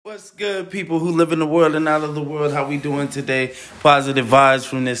What's good, people who live in the world and out of the world? How we doing today? Positive vibes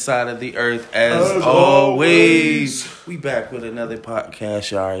from this side of the earth, as always. We back with another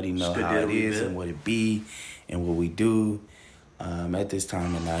podcast. You already know how it is and what it be and what we do at this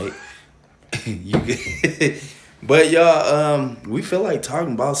time of night. But y'all, we feel like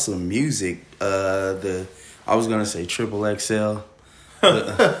talking about some music. I was gonna say Triple XL.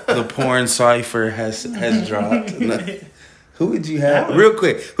 The porn cipher has dropped. Who would you have? Real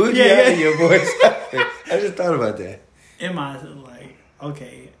quick, who would you have in your voice? I just thought about that. Am I like,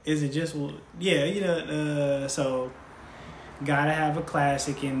 okay, is it just, so gotta have a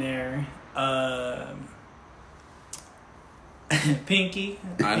classic in there. Pinky.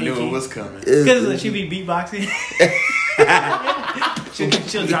 I knew it was coming. Because she be beatboxing.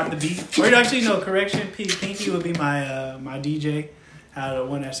 she'll drop the beat. Or actually, no, correction, Pinky would be my DJ. The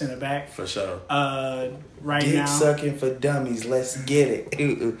one that's in the back. For sure. Right Dick now. Sucking for Dummies. Let's get it.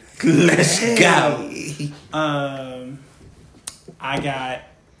 Let's go. I got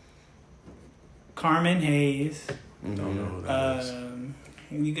Carmen Hayes. Don't know who that is.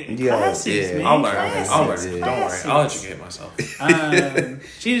 You get classics, man. I'll learn. Classics. Don't worry. I'll educate myself.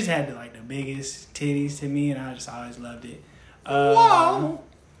 She just had the biggest titties to me, and I just always loved it. Wow.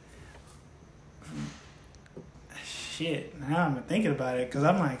 Shit, now I'm thinking about it because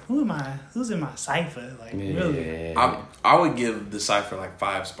I'm like, who's in my cipher? Like, really? I would give the cipher like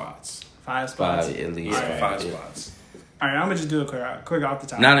 5 spots. 5 spots? At least. Yeah, 5 spots. All right, I'm going to just do it quick off the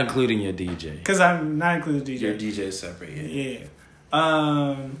top. Not including your DJ. Because I'm not including DJ. Your DJ is separate, yeah.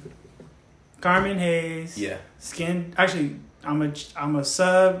 Carmen Hayes. Yeah. Actually, I'm a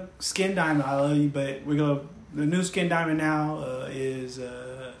sub Skin Diamond. I love you, but the new Skin Diamond now is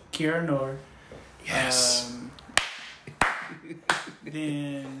Kiara Noor. Yes.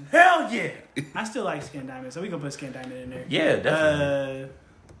 Then Hell yeah. I still like Skin Diamond, so we gonna put Skin Diamond in there. Yeah, definitely.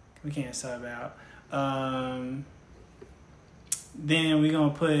 We can't sub out. Then we gonna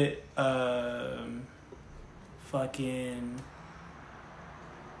put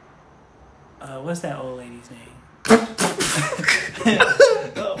what's that old lady's name?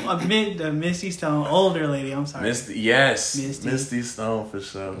 The Misty Stone, older lady. I'm sorry. Misty Stone for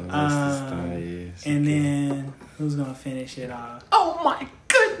sure. And then who's gonna finish it off? Oh my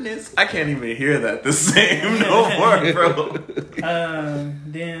goodness! I can't even hear that the same no more, bro.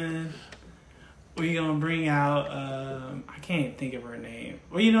 Then we gonna bring out. I can't think of her name.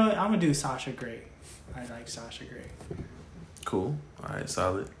 Well, you know what? I'm gonna do Sasha Grey. I like Sasha Grey. Cool. All right,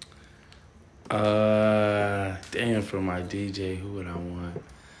 solid. Damn, for my DJ, who would I want?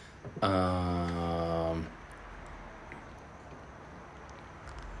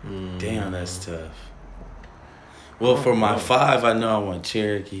 Damn, that's tough. Well, for my 5, I know I want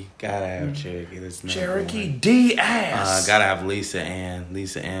Cherokee. Gotta have Cherokee. That's Cherokee D-ass. Gotta have Lisa Ann.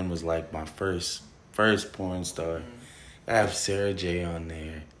 Lisa Ann was like my first porn star. Gotta have Sarah J on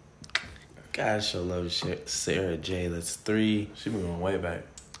there. Gotta show love to Sarah J. That's 3. She been going way back.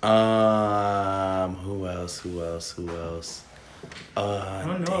 Who else? I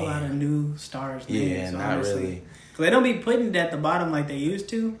don't know a lot of new stars. Yeah, not honestly. really. Cause they don't be putting it at the bottom like they used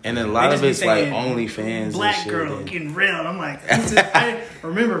to. And a lot of it's like OnlyFans. Black and shit girl and... getting real. I'm like, I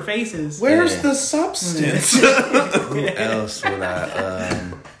remember faces. Where's the substance? Who else would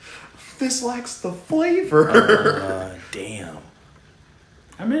I? This lacks the flavor. Damn.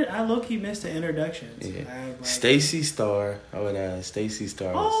 I low-key missed the introductions. Yeah. Stacey Star. I would have Stacey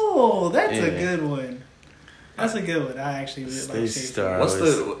Star. Oh, that's a good one. That's a good one. I actually really like Stacey Star.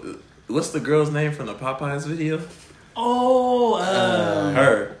 What's the girl's name from the Popeyes video? Oh,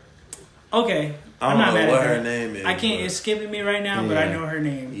 her. Okay. I don't know what her name is. I can't. It's skipping me right now, but I know her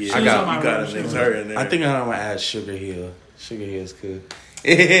name. Yeah, you got to mix her in there. I think I'm gonna add Sugar Hill. Sugar Hill's cool.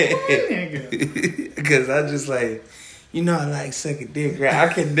 Because I just like, I like sucking dick, right? I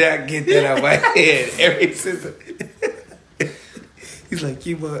cannot get that out of my head every since. He's like,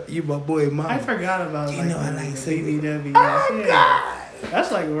 you my boy, mom. I forgot about I like BBWs. Oh God.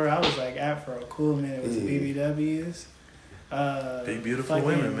 That's like where I was like at for a cool minute with BBWs. Big beautiful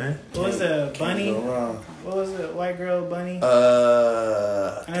women, man. What was the Bunny? What was the white girl Bunny? I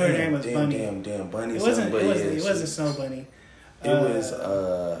know her name was Bunny. Damn, Bunny. It wasn't Snow Bunny. It was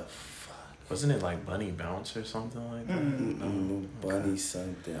Wasn't it like Bunny Bounce or something like that? Bunny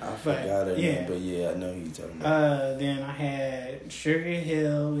something. I forgot her name, but yeah, I know who you're talking about. Then I had Sugar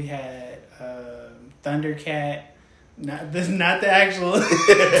Hill. We had Thundercat. Not the actual,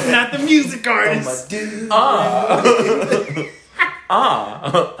 not the music artist. Oh, my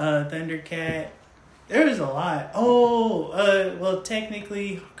dude. Thundercat. There was a lot. Oh, well,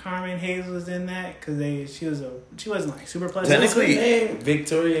 technically, Carmen Hayes was in that because she wasn't like super pleasant. Technically, name?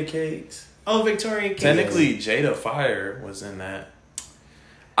 Victoria Cakes. Oh, Victoria Cakes. Technically, Jada Fire was in that.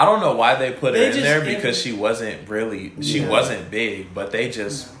 I don't know why they put her in there because she wasn't big, but they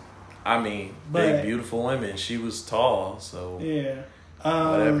just, I mean, big, beautiful women. She was tall, so yeah,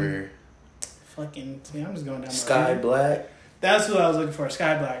 whatever. Fucking, see, I'm just going down. Sky Black. That's who I was looking for.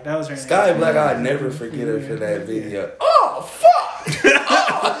 Sky Black. That was her name. Sky Black. I'll never forget her for that video. Oh fuck!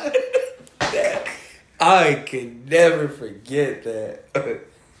 Oh. I can never forget that.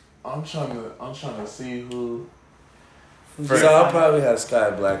 I'm trying to see who. So I'll probably have Sky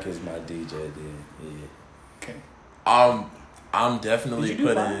Black as my DJ then. Yeah. Okay. I'm definitely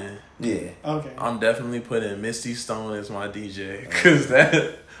putting. Yeah. Okay. I'm definitely putting Misty Stone as my DJ because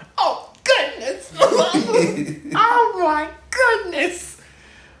that. Oh goodness! Oh my goodness!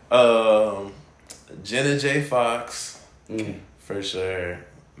 Jenna J. Fox, for sure.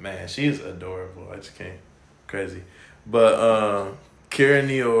 Man, she's adorable. I just can't. Crazy. But Kira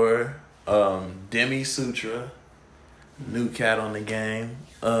Nior, Demi Sutra, new cat on the game.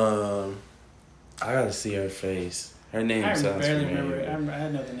 I gotta see her face. Her name I sounds barely familiar. remember. I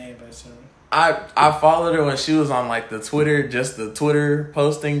know the name, but so. I followed her when she was on like the Twitter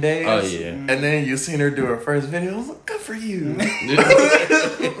posting days. Oh yeah. And then you seen her do her first video. I was like, good for you.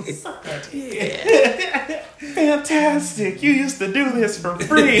 Fantastic. You used to do this for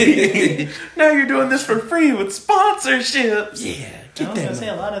free. Now you're doing this for free with sponsorships. Yeah. I was gonna say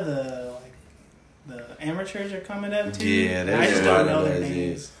a lot of the amateurs are coming up too. Yeah, I just a don't lot know of their those,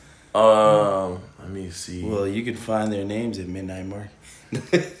 names. Let me see. Well, you can find their names at Midnight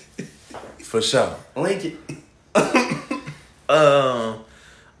Market. For sure. Link it.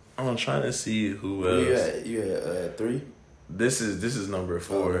 I'm trying to see who else. You at 3? This is number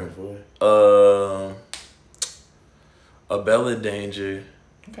 4. Oh, 4. Abella Danger.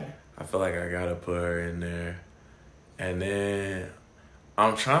 Okay. I feel like I gotta put her in there. And then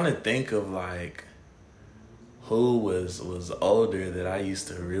I'm trying to think of like who was older that I used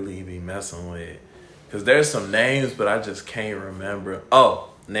to really be messing with. Cause there's some names, but I just can't remember. Oh,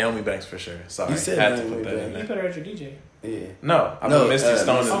 Naomi Banks for sure. Sorry, You said had to Naomi put that in Banks. You there. put her as your DJ. Yeah. No, I put Misty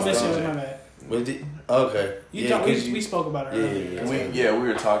Stone as Oh, my Misty was my DJ. bad. What did? Okay. We spoke about her earlier. Yeah. We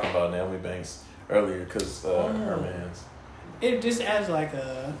were talking about Naomi Banks earlier because her man's. It just adds like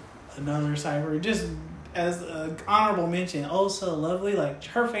another cipher. Just as an honorable mention, Oh So Lovely. Like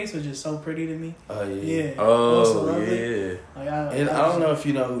her face was just so pretty to me. Oh yeah. Yeah. Oh So Lovely. yeah. Like, And I don't know if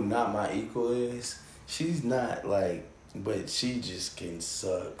you know who Not My Equal is. She's not like, but she just can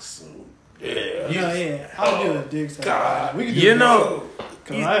suck. So yeah. Yeah. I'll do a dig suck. God. We can do You know,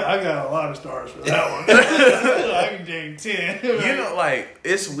 Cause I got a lot of stars for that one. I can dig 10. you know, like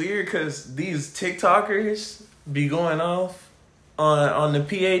it's weird because these TikTokers be going off on the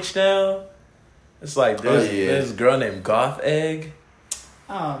PH now. It's like there's this girl named Goth Egg.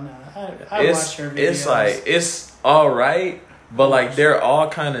 Oh no, I watch her videos. It's like it's all right, but like they're all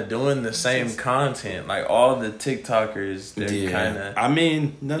kind of doing the same content. Like all the TikTokers, they're kind of. I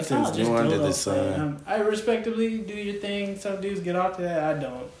mean, nothing's new under the sun. I respectably do your thing. Some dudes get off to that. I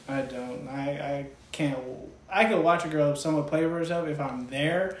don't. I can't. I could watch a girl somewhat play with herself if I'm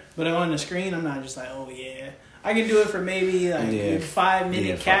there, but on the screen, I'm not just like, oh yeah. I can do it for maybe like a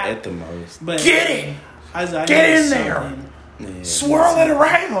 5-minute cap at the most. But get it, I get in there, swirl it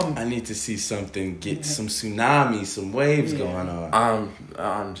around. I need to see something, get some tsunami, some waves going on.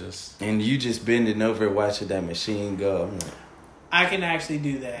 I'm just, and you just bending over watching that machine go. I'm like, I can actually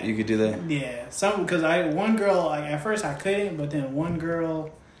do that. You could do that? Yeah, because one girl, like at first I couldn't, but then one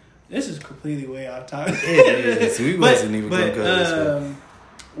girl. This is completely way off topic. It is. We wasn't even gonna go this way.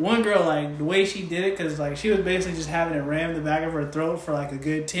 One girl, like, the way she did it, because, like, she was basically just having it rammed the back of her throat for, like, a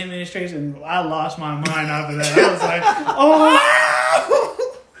good 10 minutes straight, and I lost my mind off of that. I was like,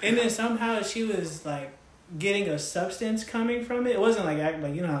 oh! And then somehow she was, like, getting a substance coming from it. It wasn't, like,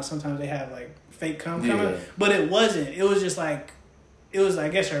 you know how sometimes they have, like, fake cum coming? But it wasn't. It was just, like, it was, I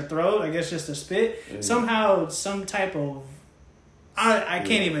guess, her throat, I guess just a spit. Mm-hmm. Somehow, some type of I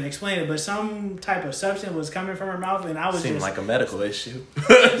can't even explain it, but some type of substance was coming from her mouth, and I was seemed just like a medical issue.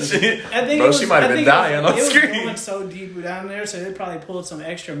 she might have been dying on screen. It was going so deep down there, so they probably pulled some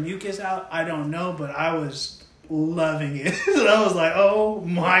extra mucus out. I don't know, but I was loving it. So I was like, oh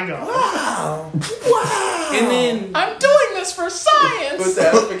my god, wow! And then I'm doing this for science. What's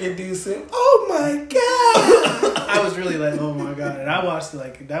that African dude saying? Oh my god! I was really like, oh my god, and I watched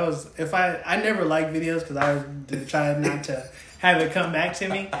that was I never liked videos because I tried not to have it come back to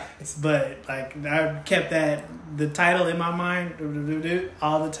me. But like I kept the title in my mind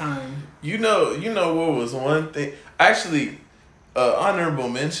all the time. You know what was one thing? Actually, honorable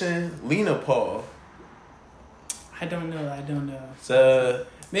mention, Lena Paul. I don't know. It's a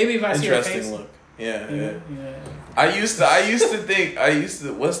Maybe if I see her face. interesting look. Yeah. Yeah. I used to think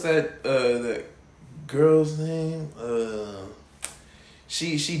what's that the girl's name?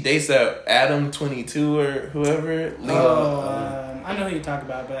 She dates that Adam 22 or whoever. I know who you talk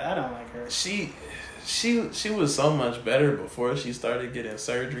about, but I don't like her. She was so much better before she started getting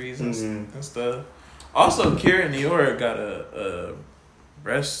surgeries and stuff. Also, Kira New York got a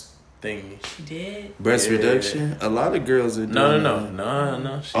breast thingy. She did? Breast reduction? A lot of girls are doing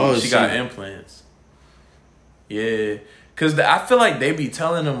No. She got implants. Yeah. Because I feel like they be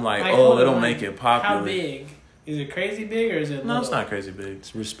telling them, like it'll make it popular. How big? Is it crazy big or is it No, little? it's not crazy big.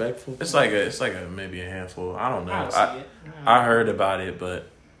 It's respectful. It's like a maybe a handful. I don't know. I don't see it. I heard about it, but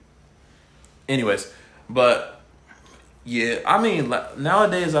anyways, but yeah, I mean, like,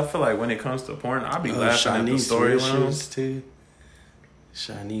 nowadays I feel like when it comes to porn, I be laughing at the storylines too.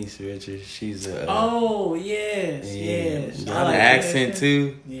 Shanice Richards, she's a yes. got an accent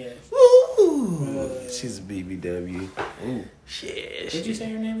too. Yes. Woo! She's a BBW. Ooh. Shit. Did you say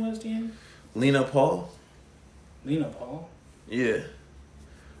her name was Dan? Lena Paul. Lena Paul. Yeah,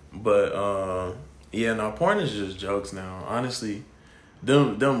 but yeah, no, porn is just jokes now. Honestly,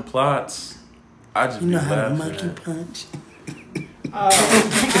 them plots, I just You be know how to laughing monkey at. punch.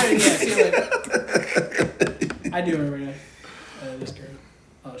 I do remember this girl.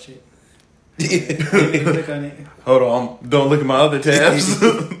 Oh shit. Click on it. Hold on, don't look at my other tabs.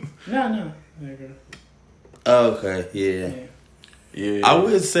 No. There you Oh, okay, yeah. go. Yeah, I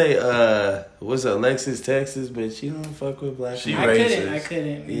would say, what's Alexis Texas, but she don't fuck with black She people. racist. I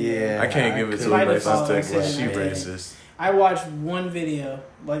couldn't. Yeah. I can't give it to By Alexis default, I Texas. She couldn't. racist. I watched one video.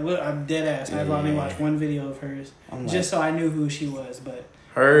 Like, look, I'm dead ass. I've only watched one video of hers, I'm just so I knew who she was. But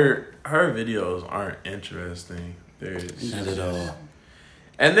Her videos aren't interesting. They're Not at all.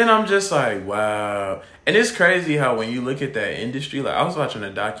 And then I'm just like, wow. And it's crazy how when you look at that industry, like I was watching a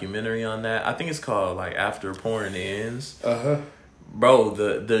documentary on that. I think it's called like After Porn Ends. Bro,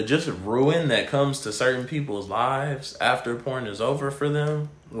 the just ruin that comes to certain people's lives after porn is over for them,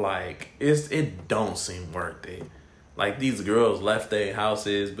 like it don't seem worth it. Like these girls left their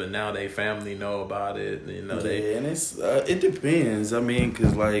houses, but now they family know about it. You know and it's it depends. I mean,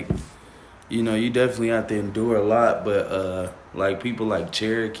 cause like, you know, you definitely have to endure a lot, but like people like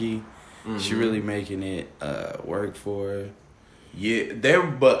Cherokee, she really making it work for her. Yeah,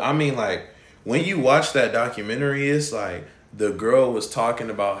 but I mean, like when you watch that documentary, it's like the girl was talking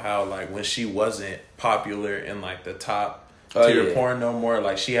about how like when she wasn't popular in like the top tier porn no more,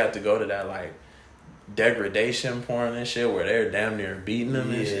 like she had to go to that like degradation porn and shit where they're damn near beating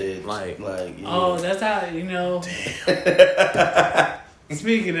them and shit. Like oh, that's how you know.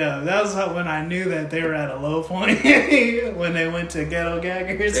 Speaking of, that was when I knew that they were at a low point when they went to Ghetto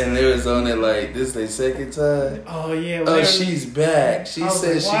Gaggers. And they was on it like this their second time. Oh yeah. Oh, she's back. She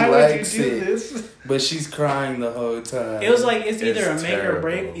said she likes it, this? but she's crying the whole time. It was like it's either a make terrible, or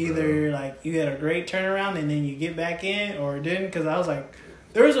break. bro. Either like you had a great turnaround and then you get back in, or it didn't. Because I was like,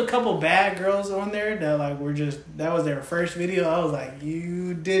 there was a couple bad girls on there that like were just that was their first video. I was like,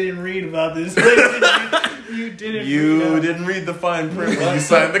 you didn't read about this. You didn't read the fine print when you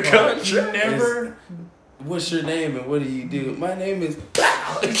signed the contract. Never. What's your name and what do you do? My name is.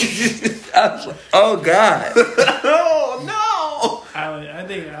 Oh God. Oh no! I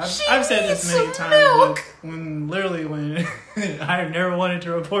think I've said this many times when I never wanted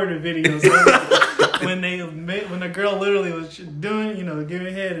to report a video. So when a girl literally was doing,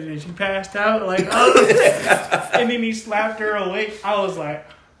 giving head and then she passed out, like, and then he slapped her awake. I was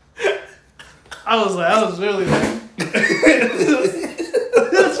really like,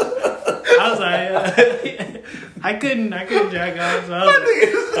 I couldn't jack off. So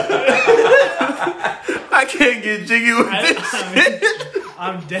I can't get jiggy with this.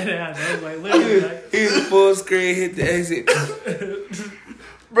 I'm dead ass. I was like, literally, like, He was full screen, hit the exit.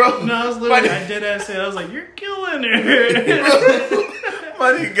 Bro, no, I was literally, I dead ass said, I was like, you're killing her.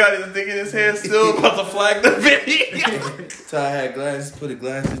 My nigga got his dick in his hand, still about to flag the video. So I had glasses, put the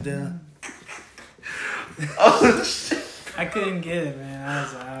glasses down. Oh shit. I couldn't get it, man. I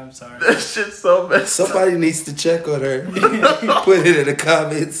was like, I'm sorry. That shit's so messed up. Somebody needs to check on her. Put it in the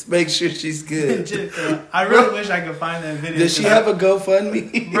comments. Make sure she's good. I really wish I could find that video. Does she have a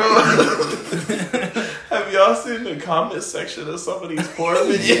GoFundMe? Bro, have y'all seen the comment section of some of these porn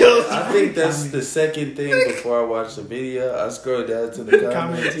videos? I think that's the second thing before I watch the video. I scroll down to the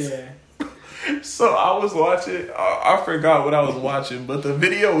comments. Yeah. So I was watching. I forgot what I was watching, but the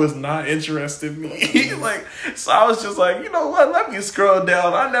video was not interesting me. Like, so I was just like, you know what? Let me scroll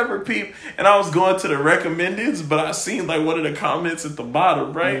down. I never peeped, and I was going to the recommendeds, but I seen like one of the comments at the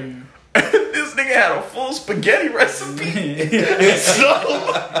bottom, right? This nigga had a full spaghetti recipe. So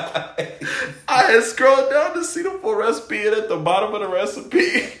I had scrolled down to see the full recipe, and at the bottom of the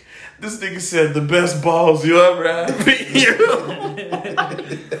recipe, this nigga said, "The best balls you ever had."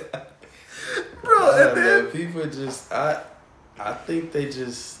 Bro, and then people just, I think they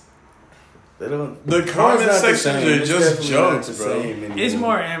don't. the comment sections are just jokes, bro. It's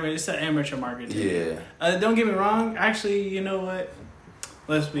more amateur. It's an amateur market. Yeah. Don't get me wrong. Actually, you know what?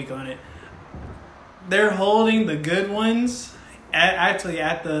 Let's speak on it. They're holding the good ones at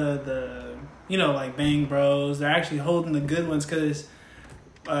the like Bang Bros. They're actually holding the good ones because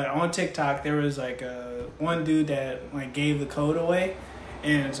on TikTok there was like one dude that like gave the code away,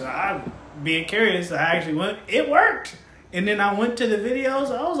 and so I being curious, I actually went. It worked. And then I went to the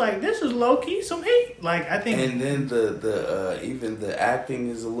videos. I was like, "This is low key some heat." Like I think. And then the even the acting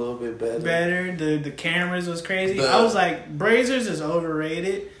is a little bit better. The cameras was crazy. I was like, Brazers is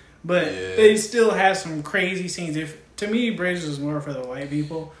overrated, but they still have some crazy scenes. To me, Brazers is more for the white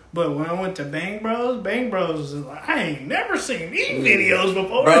people. But when I went to Bang Bros was like, I ain't never seen these videos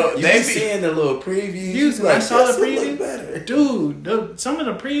before. Bro, they be seeing the little previews. I saw the preview. Dude, some of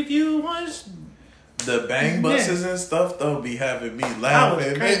the preview ones. The bang buses and stuff though be having me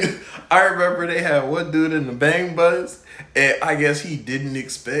laughing. I remember they had one dude in the bang bus, and I guess he didn't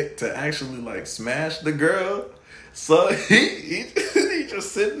expect to actually like smash the girl, so he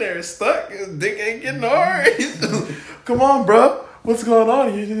just sitting there stuck. His dick ain't getting hard. Come on, bro. What's going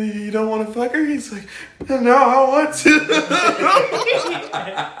on? You don't want to fuck her? He's like, no, I want to. Bro,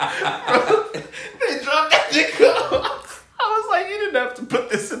 they dropped that nigga off. I was like, you didn't have to put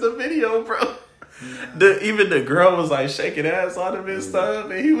this in the video, bro. Even the girl was like shaking ass on him and stuff,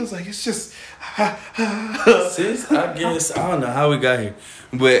 and he was like, "It's just." Since I don't know how we got here,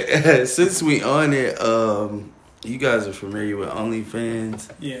 but since we on it, you guys are familiar with OnlyFans.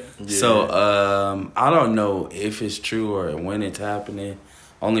 Yeah. So I don't know if it's true or when it's happening.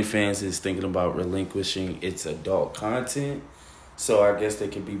 OnlyFans is thinking about relinquishing its adult content, so I guess they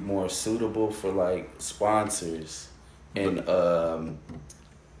could be more suitable for like sponsors and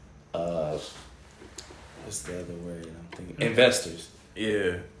what's the other word I'm thinking? Investors.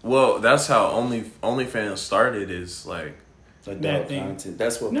 Yeah. Well, that's how OnlyFans started. Is like adult content.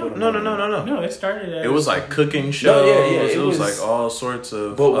 That's what. No. No, it started. It was like cooking shows. It was like all sorts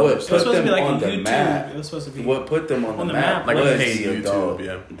of. But what it was supposed to be like on the YouTube. map? It was supposed to be what put them on the map? Like was paid the YouTube.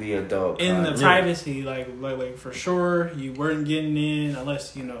 Adult, the adult in content. the privacy, like for sure, you weren't getting in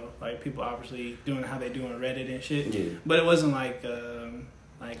unless like people obviously doing how they do on Reddit and shit. Yeah. But it wasn't like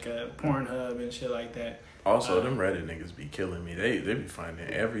Pornhub and shit like that. Also, them Reddit niggas be killing me. They be finding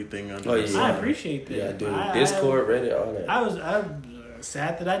everything under the sun. I appreciate that. Yeah, I do. Discord, Reddit, all that. I was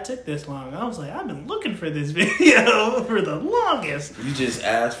sad that I took this long. I was like, I've been looking for this video for the longest. You just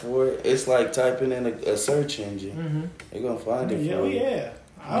ask for it. It's like typing in a search engine. Mm-hmm. They're gonna find it for you. Yeah.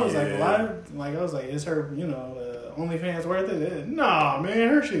 I was like, I was like, is her, OnlyFans worth it? Nah, man,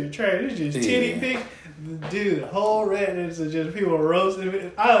 her shit trash. It's just titty pic. Dude, whole Reddit is just people roasting me.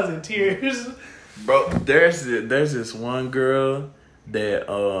 I was in tears. Bro, there's this one girl that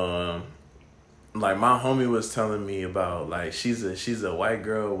like my homie was telling me about. Like she's a white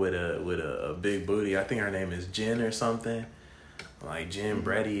girl with a big booty. I think her name is Jen or something, like Jen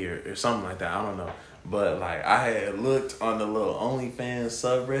Brady or something like that. I don't know. But like I had looked on the little OnlyFans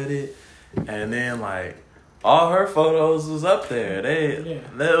subreddit, and then like all her photos was up there.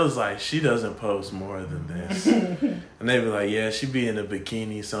 That was like, she doesn't post more than this. And they be like, yeah, she be in a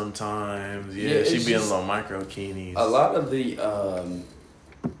bikini sometimes. Yeah, she be in little microkinis. A lot of the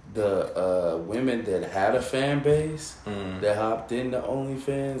women that had a fan base that hopped into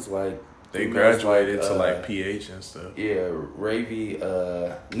OnlyFans, like they graduated to like PH and stuff. Yeah, Ravy.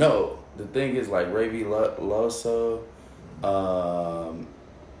 No, the thing is like Ravy Loso,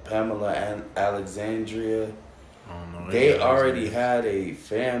 Pamela and Alexandria. They already had a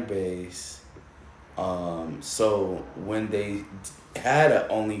fan base. So when they had a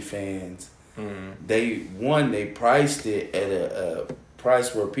OnlyFans, they priced it at a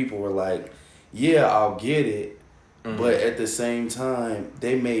price where people were like, yeah, I'll get it. But at the same time,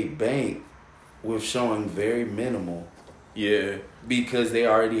 they made bank with showing very minimal. Yeah. Because they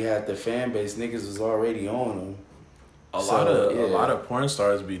already had the fan base. Niggas was already on them. A lot of porn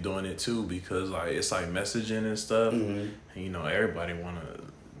stars be doing it too, because like it's like messaging and stuff, and everybody wanna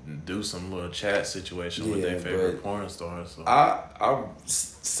do some little chat situation with their favorite porn stars. So. I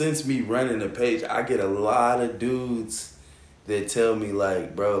since me running the page, I get a lot of dudes that tell me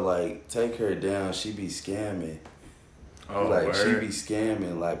like, bro, like take her down. She be scamming. Oh, like word? she be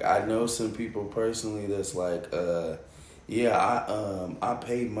scamming. Like I know some people personally that's like, I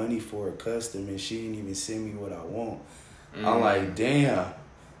paid money for a custom and she didn't even send me what I want. I'm like, damn.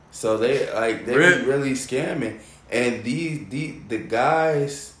 So they be really scamming. And the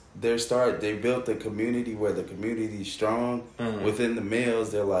guys, they built a community where the community's strong within the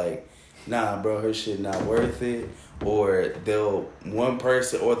males. They're like, nah, bro, her shit not worth it. Or they'll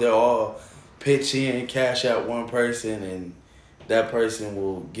all pitch in, cash out one person, and that person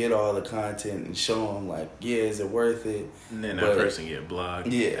will get all the content and show them like, yeah, is it worth it? And then that person get blocked.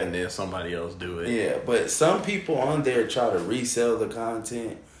 Yeah. And then somebody else do it. Yeah, but some people on there try to resell the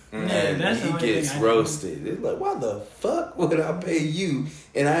content. And he gets roasted. It's like, why the fuck would I pay you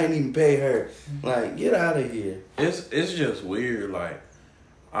and I ain't even pay her? Like, get out of here. It's just weird. Like,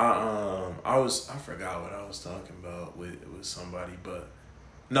 I forgot what I was talking about with somebody, but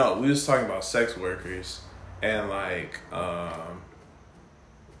no, we was talking about sex workers and like,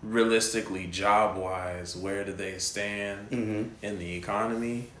 realistically, job wise, where do they stand in the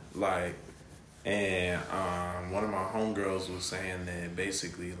economy? Like. And one of my homegirls was saying that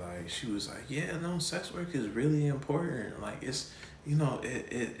basically, like, she was like, yeah, no, sex work is really important. Like, it's,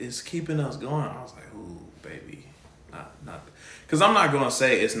 it's keeping us going. I was like, ooh, baby, not, because I'm not going to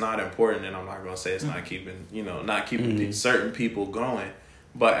say it's not important, and I'm not going to say it's not keeping, not keeping certain people going.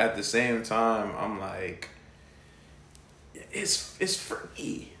 But at the same time, I'm like, it's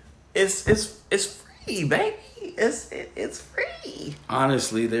free. It's free, baby. It's free.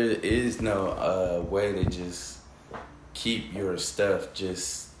 Honestly, there is no way to just keep your stuff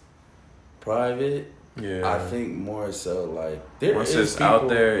just private. Yeah, I think more so like once it's people, out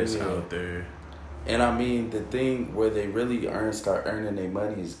there, it's out there. And I mean, the thing where they really start earning their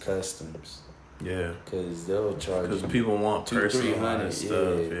money is customs. Yeah, because they'll charge. Because people want personalized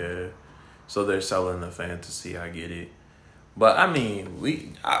stuff. Yeah, so they're selling the fantasy. I get it. But I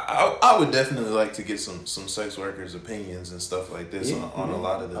mean, I would definitely like to get some sex workers' opinions and stuff like this on a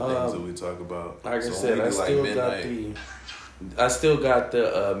lot of the things that we talk about. Like I said, I still got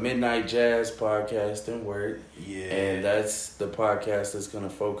the Midnight Jazz podcast in work. Yeah, and that's the podcast that's gonna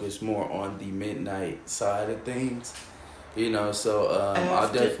focus more on the midnight side of things. So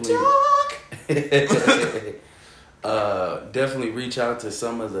I'll definitely reach out to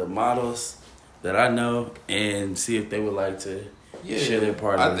some of the models that I know and see if they would like to share their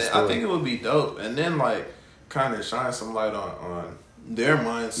part of the story. I think it would be dope. And then, like, kind of shine some light on their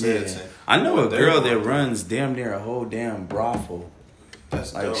mindsets. Yeah. I know a girl that runs damn near a whole damn brothel.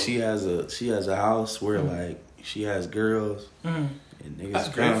 That's like, dope. she has a house where, like, she has girls and niggas. That's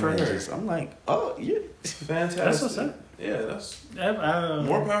great for her. I'm like, oh, yeah. Fantastic. That's what's up. Yeah, that's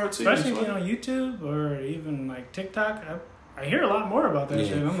more power to you. Especially on YouTube or even, like, TikTok. I hear a lot more about that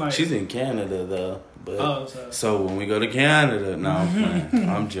shit. I'm like, she's in Canada though, but so when we go to Canada, no, I'm playing.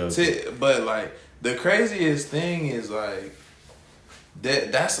 I'm joking. But like the craziest thing is like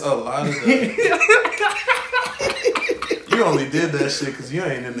that's a lot of the. You only did that shit because you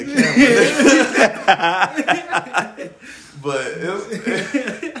ain't in the camera. But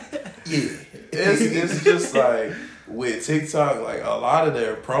it's just like with TikTok, like a lot of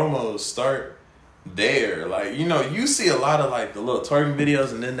their promos start there. Like, you see a lot of like the little twerking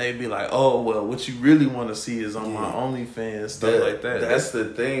videos and then they be like, oh, well, what you really want to see is on my OnlyFans, stuff like that. That's the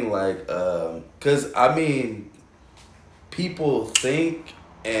thing, like, because, I mean, people think,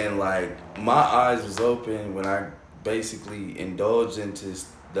 and like, my eyes was open when I basically indulged into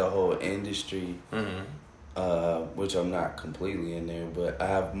the whole industry, which I'm not completely in there, but I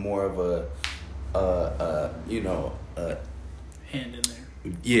have more of a hand in there.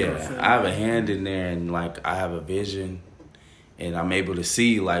 Yeah, I have a hand in there, and like I have a vision, and I'm able to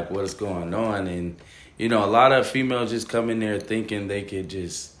see like what's going on. And a lot of females just come in there thinking they could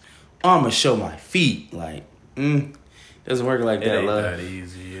just, I'm gonna show my feet. Like, doesn't work like that, love. That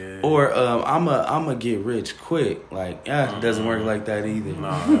easy, yeah. Or I'm a get rich quick. Like, it doesn't work like that either.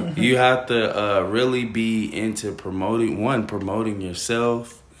 Nah. You have to really be into promoting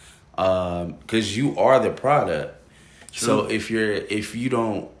yourself, because you are the product. True. So if you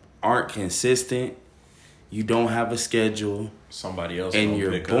aren't consistent, you don't have a schedule, somebody else, and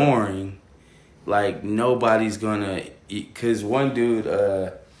you're boring, like nobody's gonna. Cause one dude,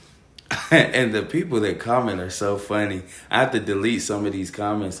 and the people that comment are so funny. I have to delete some of these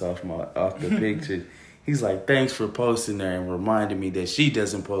comments off the picture. He's like, thanks for posting there and reminding me that she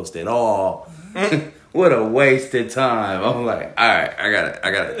doesn't post at all. What a waste of time. I'm like, all right,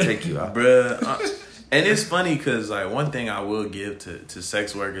 I gotta take you out. Bruh. And it's funny because, like, one thing I will give to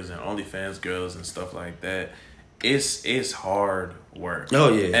sex workers and OnlyFans girls and stuff like that, it's hard work.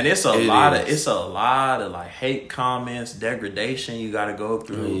 Oh yeah, and it's a lot of like hate comments, degradation you got to go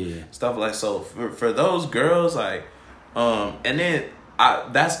through, stuff like so. For those girls, like, and then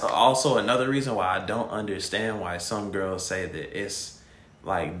that's also another reason why I don't understand why some girls say that it's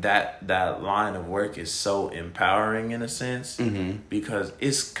like that line of work is so empowering in a sense, because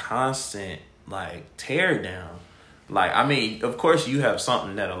it's constant like tear down. Like, I mean, of course you have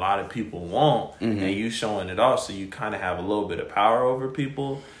something that a lot of people want, and you showing it off, so you kind of have a little bit of power over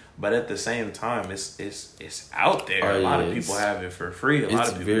people. But at the same time, it's out there. A lot of people have it for free. A lot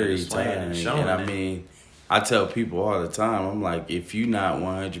of people are displaying and showing it. And I mean, I tell people all the time, I'm like, if you're not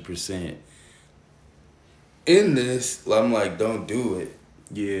 100% in this, I'm like, don't do it.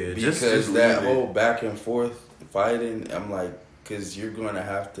 Yeah, because that whole back and forth fighting, I'm like, because you're going to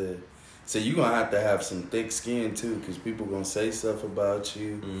have to. So you're going to have some thick skin, too, because people going to say stuff about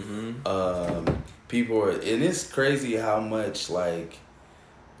you. People are... And it's crazy how much, like,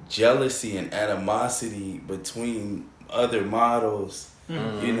 jealousy and animosity between other models.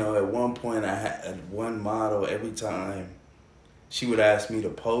 You know, at one point, I had one model, every time she would ask me to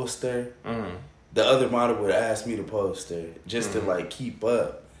post her, the other model would ask me to post her just to, like, keep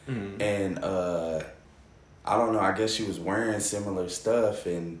up. And, I don't know, I guess she was wearing similar stuff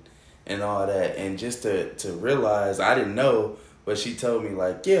and all that, and just to realize, I didn't know, but she told me,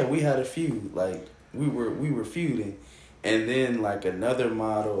 like, yeah, we had a feud, like, we were feuding. And then, like, another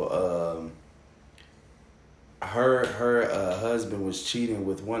model, her husband was cheating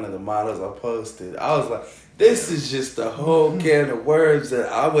with one of the models I posted. I was like, this is just a whole can of worms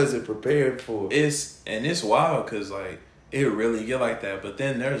that I wasn't prepared for. It's wild, because, like, it really get like that, but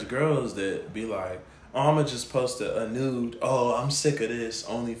then there's girls that be like, oh, I'm going to just post a nude. Oh, I'm sick of this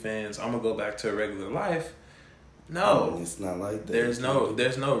OnlyFans. I'm going to go back to a regular life. No. It's not like that. There's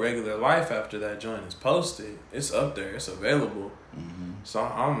no regular life after that joint is posted. It's up there. It's available. So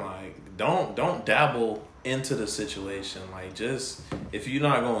I'm like, don't dabble into the situation. Like, just, if you're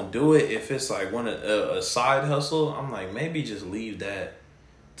not going to do it, if it's like a side hustle, I'm like, maybe just leave that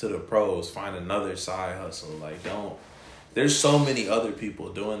to the pros. Find another side hustle. Like, don't. There's so many other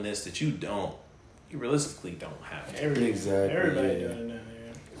people doing this that you realistically don't have to. Exactly. Everybody doing that.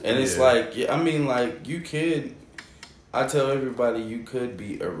 And it's like, I mean, like, you could, I tell everybody you could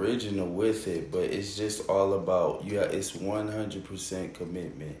be original with it, but it's just all about, it's 100%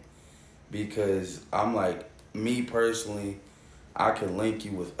 commitment. Because I'm like, me personally, I can link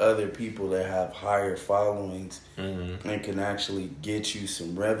you with other people that have higher followings and can actually get you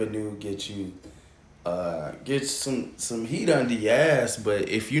some revenue, get you get some heat under your ass. But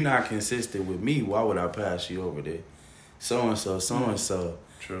if you're not consistent with me, why would I pass you over there? So and so.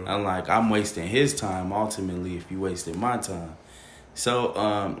 True. I'm like, I'm wasting his time ultimately if you wasted my time. So,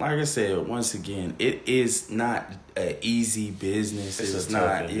 like I said, once again, it is not an easy business. It's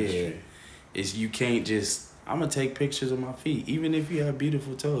not, It's, you can't just, I'm going to take pictures of my feet. Even if you have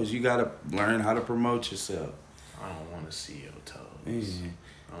beautiful toes, you got to learn how to promote yourself. I don't want to see your toes. Yeah.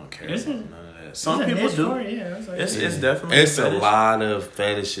 I don't care about none of that. Some people do. It's definitely It's a lot of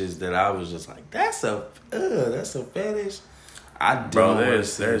fetishes that I was just like, that's a fetish. Bro,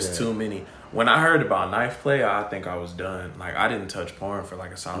 there's too many. When I heard about knife play, I think I was done. Like, I didn't touch porn for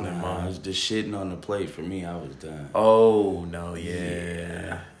like a solid month. Just shitting on the plate for me, I was done. Oh no,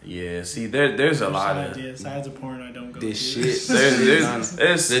 yeah. See, there's a lot of sides of porn I don't go this to. shit.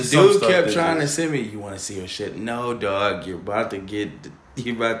 There's the dude kept trying to send me. You want to see your shit? No, dog. You're about to get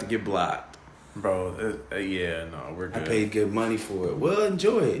blocked. Bro, no, we're good. I paid good money for it. Well,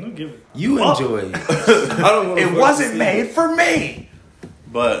 enjoy it. Don't give it. You enjoy it. I don't want it wasn't made for me.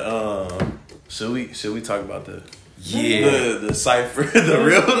 But should we talk about the cipher, the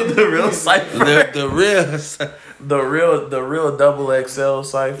real cipher, the real double XL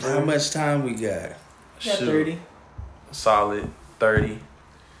cipher? How much time we got? 30. Solid 30.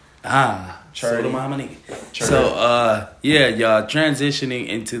 So mama nigga. So y'all transitioning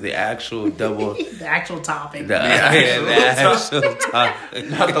into the actual double The actual topic. the actual topic.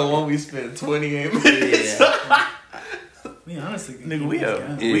 Not the one we spent 28 minutes. Yeah. We honestly, Nigga, we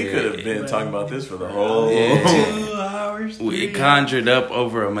could have been talking about this for the whole 2 hours. We conjured up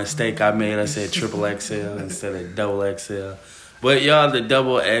over a mistake I made. I said triple XL instead of double XL. But y'all, the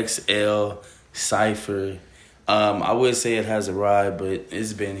double XL cipher. I would say it has arrived, but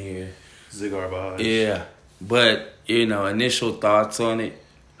it's been here. Cigar Bahaj. Yeah, but initial thoughts on it.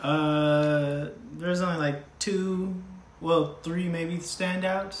 There's only like 3 maybe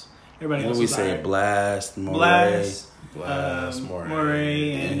standouts. Everybody What else we was say? alright. Blast, Moray. Blast,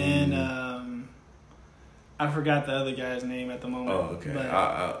 Moray, and then I forgot the other guy's name at the moment. Oh, okay. But,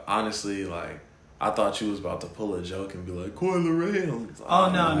 I honestly, like, I thought you was about to pull a joke and be like, Coi Leray.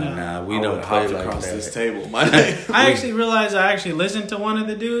 Oh, no. Nah, we I don't would've play hopped like across that. this table. My name. I actually realized I actually listened to one of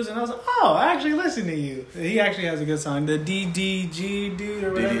the dudes, and I was like, oh, I actually listened to you. He actually has a good song. The DDG dude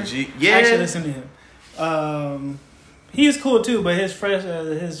or whatever. DDG. I Yeah. actually listened to him. He was cool too, but his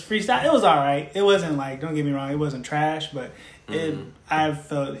freestyle, it was all right. It wasn't like, don't get me wrong, it wasn't trash, but I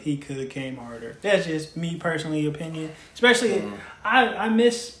felt he could have came harder. That's just me personally opinion. Especially, I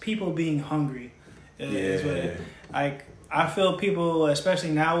miss people being hungry. Is what it, like I feel people,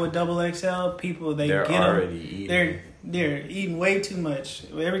 especially now with XXL, people They're get already them. eating. They're eating way too much.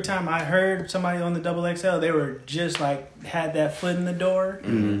 Every time I heard somebody on the XXL, they were just like had that foot in the door.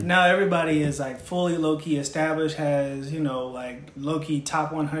 Mm-hmm. Now everybody is like fully low key established, has like low key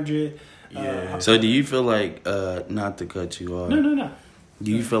top 100. Yeah. So do you feel like, not to cut you off, No.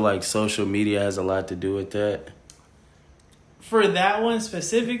 do you feel like social media has a lot to do with that? For that one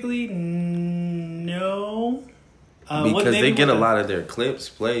specifically, no. Because they get a lot of their clips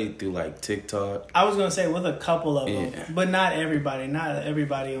played through like TikTok. I was gonna say with a couple of them, Yeah. but not everybody. Not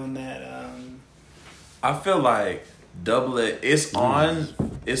everybody on that. I feel like it's on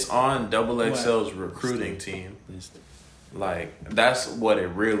XXL's recruiting team. Like that's what it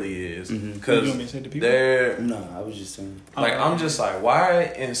really is. You want Because me to say to people? they're No, I was just saying. like, I'm just like,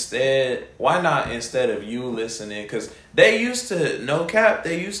 why not instead of you listening? Because they used to, no cap,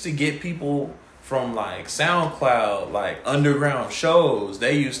 they used to get people from like SoundCloud, like underground shows.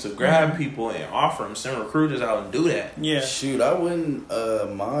 They used to grab people and offer them, send recruiters out and do that. Yeah. Shoot, I wouldn't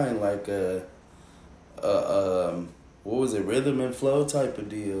mind like what was it, rhythm and flow type of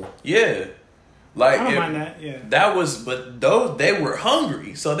deal. Yeah. Like, I don't mind that. Yeah. That was, but those, they were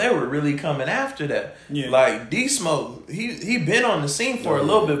hungry, so they were really coming after that. Yeah. Like D Smoke, he been on the scene for a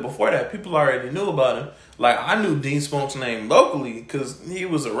little bit before that. People already knew about him. Like I knew D Smoke's name locally because he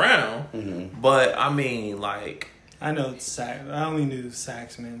was around. Mm-hmm. But I mean, like, I know Sax. I only knew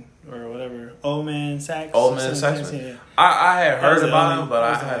Saxman or whatever. Old Man Sax. Old Man something, Saxman. Yeah. I had That was heard the about only- him, but that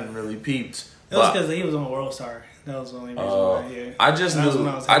I was the hadn't really peeped. It was But- because he was on World Star. That was the only reason why. Yeah. I just That was knew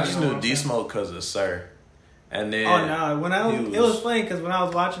when I was I happy just on knew World D Star. Smoke because of Sir, and then Oh no! When I he it was funny because when I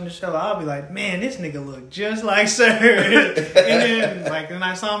was watching the show, I'll be like, "Man, this nigga look just like Sir." And then like when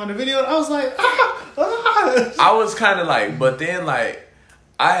I saw him in the video, I was like, I was kind of like, but then like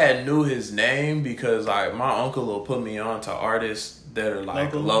I had knew his name because like my uncle will put me on to artists that are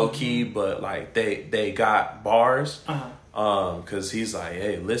like low key, but like they got bars. Cause he's like,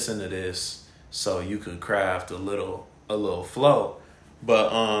 hey, listen to this, so you could craft a little flow. But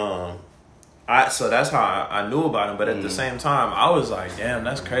so that's how I knew about him. But at the same time, I was like, damn,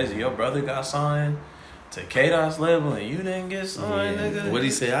 that's crazy. Your brother got signed to K-Dot's label and you didn't get signed, nigga. What'd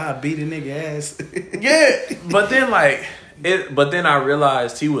he say? I beat a nigga ass. Yeah, but then I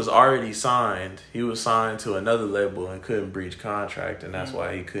realized he was already signed. He was signed to another label and couldn't breach contract, and that's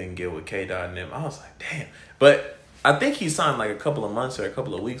why he couldn't get with K-Dot and them. I was like, damn. But I think he signed like a couple of months or a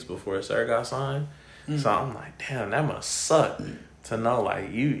couple of weeks before Sir got signed. So I'm like, damn, that must suck to know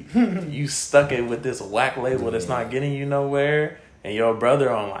like you stuck it with this whack label that's not getting you nowhere, and your brother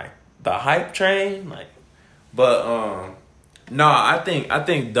on like the hype train, like. But no, I think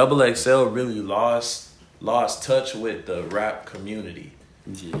XXL really lost touch with the rap community.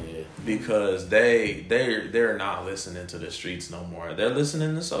 Yeah. Because they're not listening to the streets no more. They're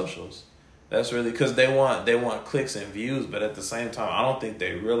listening to socials. That's really because they want clicks and views, but at the same time, I don't think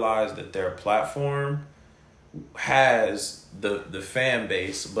they realize that their platform has the fan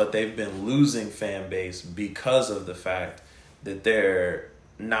base, but they've been losing fan base because of the fact that they're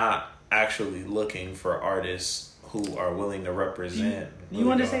not actually looking for artists who are willing to represent. You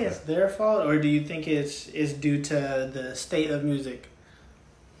want to say it's their fault, or do you think it's due to the state of music?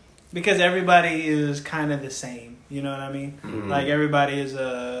 Because everybody is kind of the same, you know what I mean? Mm-hmm. Like everybody is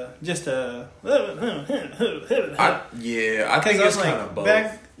just a. I think it's kind of both.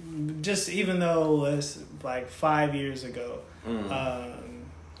 Back, just even though it's like 5 years ago,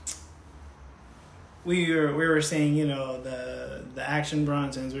 we were seeing, you know, the Action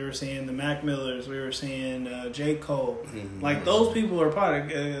Bronsons, we were seeing the Mac Millers, we were seeing J. Cole. Like those people are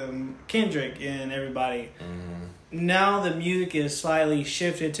part of Kendrick and everybody. Now the music is slightly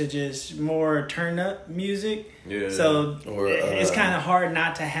shifted to just more turn up music. Yeah. So Or, it's kind of hard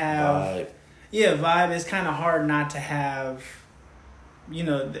not to have Vibe. vibe. It's kind of hard not to have, you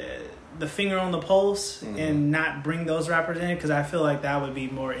know, the finger on the pulse and not bring those rappers in, because I feel like that would be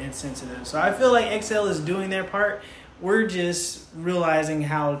more insensitive. So I feel like XL is doing their part, we're just realizing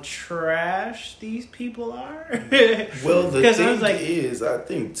how trash these people are. Well, the thing I was like, is, I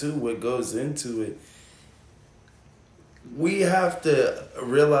think too, what goes into it, we have to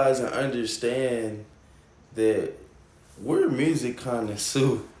realize and understand that we're music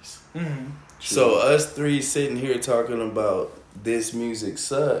connoisseurs. mm-hmm. So us three sitting here talking about this music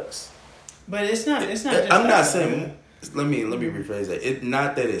sucks. But it's not. It's not. I'm not saying. Let me rephrase that. It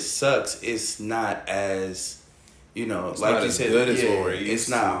not that it sucks. It's not as, like not you as said. good as Yeah, what we're used it's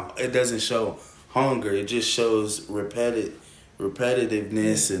not. It doesn't show hunger. It just shows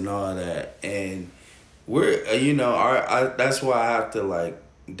repetitiveness and all that. And we're that's why I have to like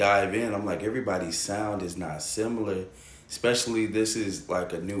dive in. I'm like, everybody's sound is not similar. Especially this is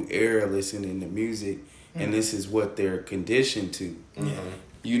like a new era listening to music, and this is what they're conditioned to. Mm-hmm.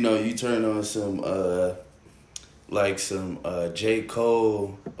 You turn on some J.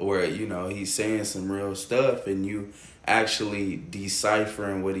 Cole where he's saying some real stuff, and you actually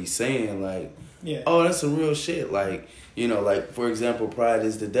deciphering what he's saying. Like, oh, that's some real shit. Like, like for example, Pride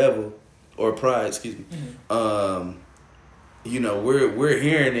is the Devil, or Pride, excuse me. Mm-hmm. We're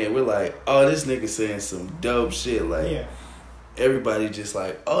hearing it. We're like, oh, this nigga saying some dope shit. Like, everybody just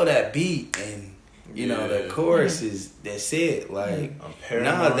like, oh, that beat and. The chorus is, that's it. Like,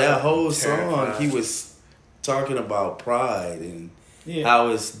 that whole song, he was talking about pride and how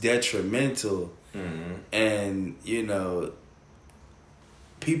it's detrimental. Mm-hmm. And,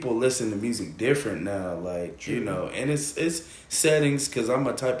 people listen to music different now. Like, and it's settings, because I'm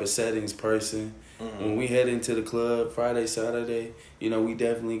a type of settings person. Mm-hmm. When we head into the club Friday, Saturday, we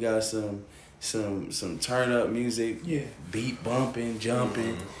definitely got some turn up music, beat bumping,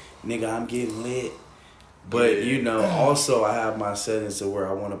 jumping. Mm-hmm. Nigga, I'm getting lit. But, also I have my settings to where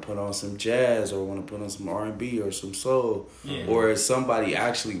I want to put on some jazz, or I want to put on some R&B or some soul. Yeah. Or is somebody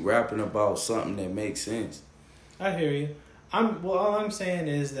actually rapping about something that makes sense. I hear you. All I'm saying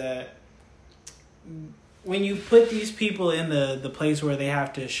is that when you put these people in the place where they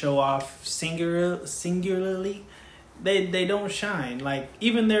have to show off singularly, they don't shine. Like,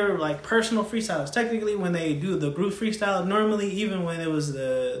 even their like personal freestyles, technically when they do the group freestyle, normally even when it was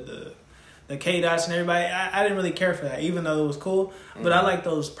the K-Dots and everybody, I didn't really care for that, even though it was cool. But I like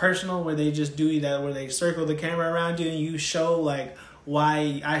those personal where they just do that, where they circle the camera around you and you show like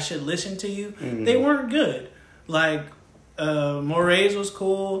why I should listen to you. Mm-hmm. They weren't good. Like, Moray's was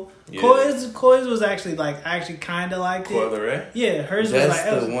cool. Yeah. Koi's was actually kind of like it. Coi Leray? Yeah, hers was like...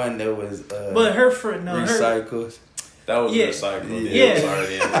 That's the one that was... but her... recycled. That was recycled. Yeah. It was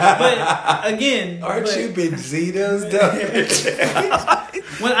already in But, again... Aren't you been Zito's done?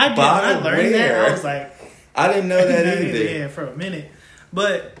 When I learned that, I was like... I didn't know that either. Yeah, for a minute.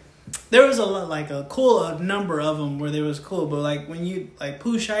 But... There was a number of them where they was cool, but like when you like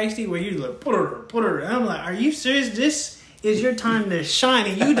Pooh Shiesty, where you like put her, and I'm like, are you serious? This is your time to shine,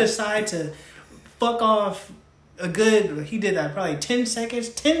 and you decide to fuck off a good. He did that probably 10 seconds.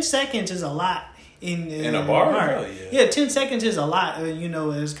 10 seconds is a lot in a bar. Yeah, 10 seconds is a lot. As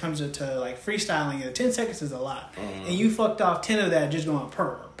it comes to like freestyling, 10 seconds is a lot, and you fucked off 10 of that just going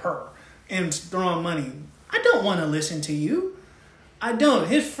purr and throwing money. I don't want to listen to you. I don't.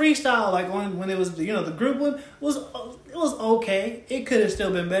 His freestyle, like when it was, the group one, was okay. It could have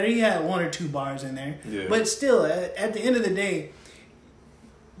still been better. He had 1 or 2 bars in there. Yeah. But still, at the end of the day,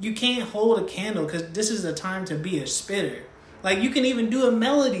 you can't hold a candle, because this is a time to be a spitter. Like, you can even do a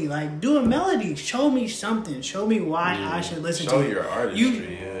melody. Like, do a melody. Show me something. Show me why I should listen to you. Show your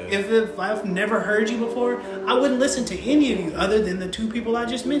artistry, If I've never heard you before, I wouldn't listen to any of you other than the 2 people I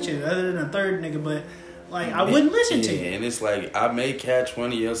just mentioned, other than a third nigga, but... Like, I wouldn't listen to you. And it's like, I may catch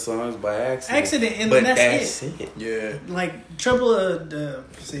one of your songs by accident. And but that's it. Yeah. Like, Double XL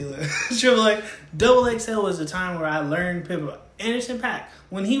was the time where I learned people. Anderson .Paak,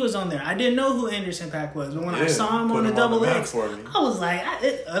 when he was on there, I didn't know who Anderson .Paak was. But when I saw him on the Double X, I was like,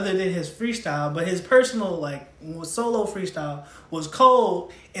 other than his freestyle, but his personal, like, solo freestyle was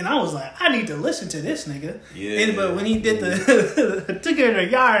cold. And I was like, I need to listen to this nigga. Yeah. But when he did took her to the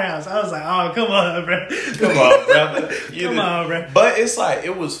Yard House, I was like, oh, come on, bro. Come on, brother. Come on, bro. But it's like,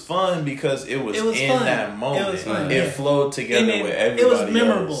 it was fun because it was in fun. that moment. It was fun. It flowed together with everybody. It was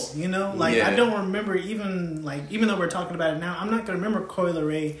memorable, else. I don't remember even though we're talking about it now, I'm not going to remember Coi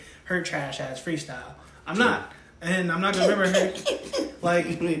Leray, her trash ass freestyle. I'm not. And I'm not going to remember her,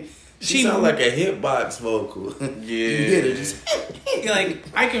 like... She sound like a hitbox vocal. Yeah. Like,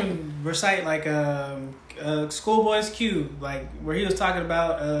 I can recite like Schoolboy's Q, like where he was talking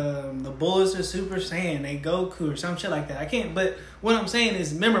about the bullets are Super Saiyan, they Goku or some shit like that. I can't, but what I'm saying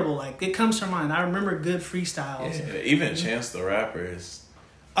is memorable. Like, it comes to mind. I remember good freestyles. Yeah, even Chance the Rapper is.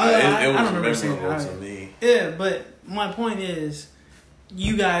 I it was don't remember memorable to me. Yeah, but my point is,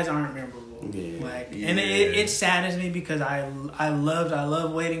 you guys aren't memorable. Yeah. Like, and it saddens me because I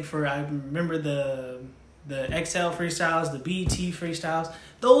love waiting for. I remember the XL freestyles, the BET freestyles.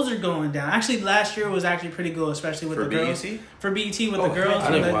 Those are going down. Actually, last year was actually pretty good, especially with For the girls. BET? For BET with the girls.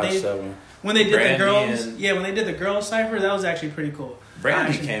 I didn't watch that one. When they did Brandy the girls, and- when they did the girls cipher, that was actually pretty cool.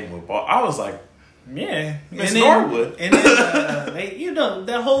 Brandy came with ball. I was like, Yeah, Miss Norwood. and then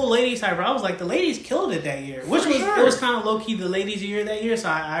that whole ladies cipher. I was like, the ladies killed it that year, which it was kind of low key the ladies' year that year. So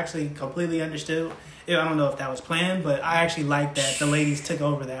I actually completely understood. I don't know if that was planned, but I actually liked that the ladies took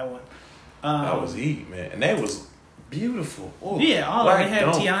over that one. that was heat, man, and they was beautiful. Ooh, Yeah, all like, they had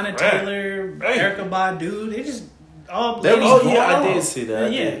don't- Tiana right. Taylor, Erica Badu. They just all They ladies. was- Yeah, I Oh. did see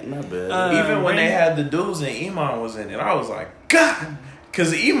that. Yeah. My bad. Even when they had the dudes and Iman was in it, I was like, God,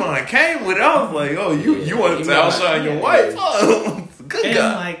 because Iman came with it. I was like, oh, you want to Iman, outshine your yeah. wife? Oh, good And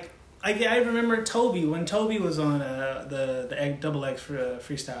guy. I remember Toby when Toby was on the double X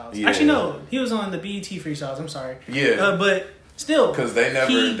freestyles. Yeah. Actually, no, he was on the BET freestyles. I'm sorry. Yeah. But still, Because they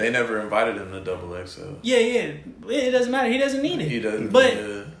never invited him to Double XL. Yeah. It doesn't matter. He doesn't need it. He doesn't. But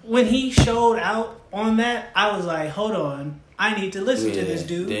yeah. when he showed out on that, I was like, hold on, I need to listen to this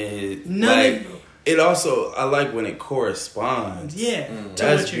dude. It also, I like when it corresponds. Yeah, to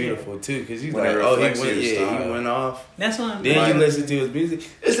That's what you're- beautiful too, because you When like, it oh, he reflects went, your style. he went off. That's what I'm. Then like, you listen to his music.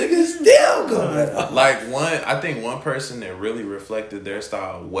 This nigga's still going off. I think one person that really reflected their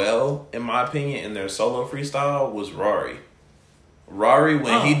style well, in my opinion, in their solo freestyle was Rory. Rory,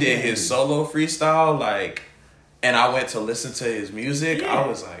 when he did his solo freestyle, and I went to listen to his music, Yeah. I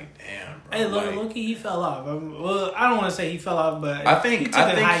was like, damn, bro. Hey, like, Loki, he fell off. Well, I don't want to say he fell off, but I think he took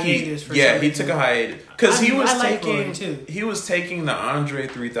a hiatus for some he reason. took a hiatus because he was I like taking Rory, too. he was taking the Andre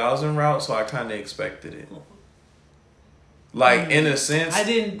 3000 route, so I kind of expected it. Like in a sense,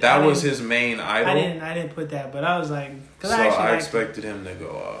 that was his main idol. I didn't put that, but I was like, because So I actually I liked expected him to go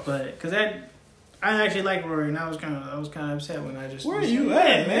off. but because I actually like Rory, and I was kind of upset when I just Where was you like,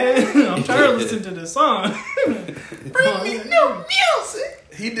 at, man? I'm trying to listen to the song. Bring me no music.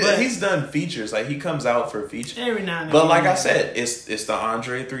 He's done features. Like he comes out for features. Every now and then. But like I said, it's the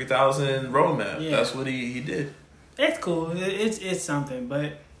Andre 3000 roadmap. Yeah. That's what he did. It's cool. It's something,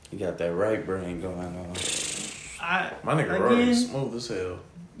 but You got that right brain going on. My nigga again, Rory smooth as hell.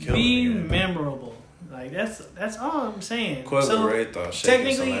 Killed be him again. memorable. Like that's all I'm saying. Coil Ray thought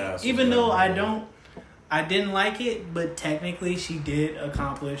shaking some technically, ass was even though memorable. I didn't like it, but technically she did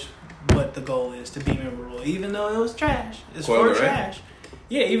accomplish what the goal is, to be memorable. Even though it was trash, it's Coil for Ray? trash.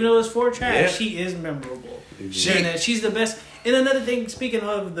 Yeah, even though it's for trash, Yeah. she is memorable. She- She's the best. And another thing, speaking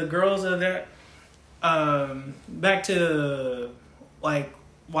of the girls of that, back to like,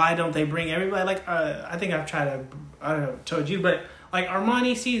 why don't they bring everybody? Like, I think I've tried to, I don't know, told you, but like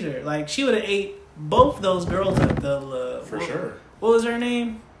Armani Caesar, like she would have ate both those girls up. For sure. What was her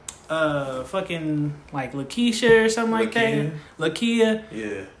name? Fucking like Lakeisha or something like that. Lakia.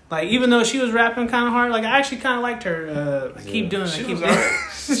 Yeah. Like, even though she was rapping kind of hard, like I actually kind of liked her. I keep doing. She I keep was doing. alright.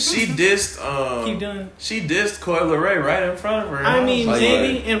 She dissed. Keep doing. She dissed Coil Ray right in front of her. I mean, was like,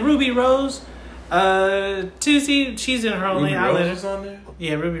 maybe and Ruby Rose. Tuesday, she's in her own Ruby lane. I let Rose her. was on there.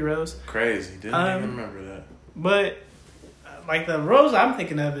 Yeah, Ruby Rose. Crazy. Didn't even remember that. But like the Rose I'm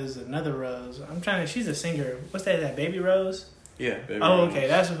thinking of is another Rose. I'm trying to. She's a singer. What's that? That Baby Rose. Yeah. Baby Oh, Rose. okay.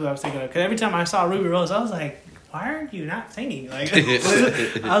 That's who I was thinking of. Because every time I saw Ruby Rose, I was like, why aren't you not singing? Like, I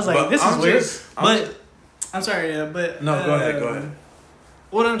was like, But this is I'm weird. just- I'm sorry, but No, go ahead. Go ahead.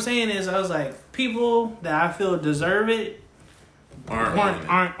 What I'm saying is, I was like, people that I feel deserve it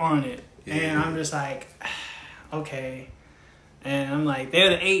aren't on it, Yeah. and I'm just like, okay. And I'm like, they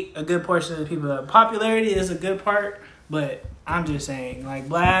would have ate a good portion of the people. Popularity is a good part, but I'm just saying, like,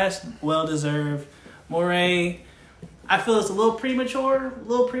 Blast, well deserved. Moray, I feel it's a little premature,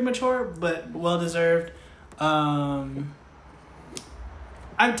 but well deserved. I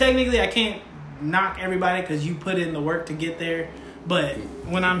can't knock everybody because you put in the work to get there. But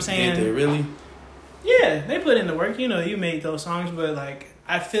when I'm saying, Did they really? yeah, they put in the work. You know, you made those songs, but like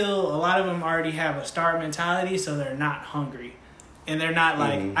I feel a lot of them already have a star mentality, so they're not hungry, and they're not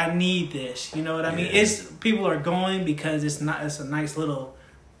like, I need this. You know what I mean? Yeah. It's people are going because it's a nice little.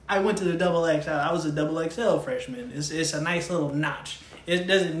 I went to the double XL. I was a double XL freshman. It's a nice little notch. It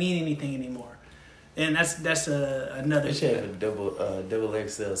doesn't mean anything anymore, and that's another. They should have a double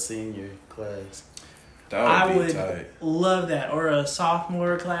XL senior class. That I would be would tight. love that, or a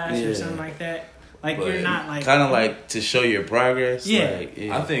sophomore class Yeah. or something like that. Like But you're not like Kind of like to show your progress. Yeah. Like,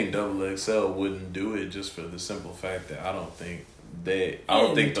 yeah. I think Double XL wouldn't do it just for the simple fact that I don't think Yeah,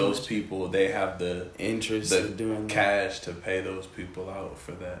 those people, they have the interest in doing that. cash to pay those people out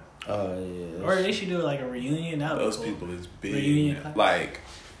for that. Yeah. Or they should do like a reunion. That would be Those cool. people is big. Reunion. Like,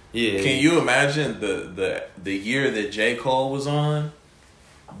 Yeah. can you imagine the year that J. Cole was on?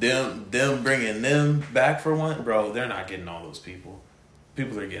 Them bringing them back for one, bro. They're not getting all those people.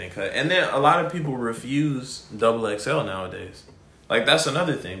 People are getting cut, and then a lot of people refuse XXL nowadays. Like, that's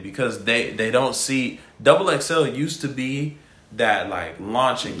another thing, because they don't see XXL used to be that like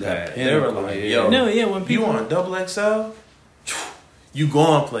launching pad. They were like, yo, No, yeah, when people you want XXL, you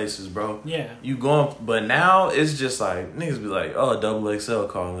going places, bro. Yeah. You going, but now it's just like niggas be like, oh, XXL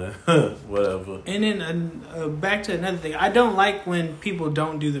calling, whatever. And then back to another thing. I don't like when people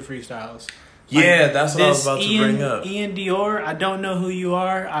don't do the freestyles. Yeah, that's what I was about to Ian, bring up. Ian Dior, I don't know who you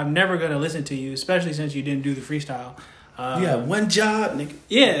are. I'm never gonna listen to you, especially since you didn't do the freestyle. You have one job, nigga.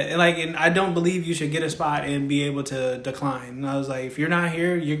 Yeah, and I don't believe you should get a spot and be able to decline. And I was like, if you're not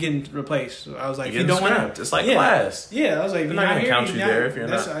here, you're getting replaced. I was like, if you don't want to, it's like class. Yeah, I was like, if They're you're not not gonna here, count you there if you're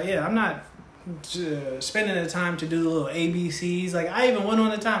not. Yeah, I'm not spending the time to do the little ABCs. Like, I even went on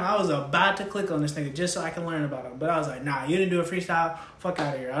the time. I was about to click on this nigga just so I can learn about him. But I was like, nah, you didn't do a freestyle. Fuck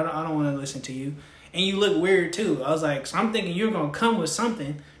out of here. I don't want to listen to you. And you look weird too. I was like, so I'm thinking you're gonna come with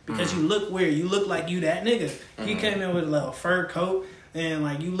something because you look weird. You look like you that nigga. You came in with a little fur coat and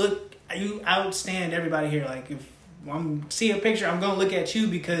like you outstand everybody here. Like, if I'm see a picture, I'm gonna look at you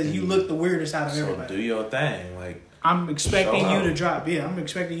because you look the weirdest out of So everybody. do your thing, like. I'm expecting Show you to out. drop. Yeah, I'm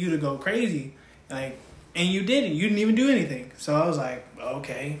expecting you to go crazy. Like, and you didn't. You didn't even do anything. So I was like,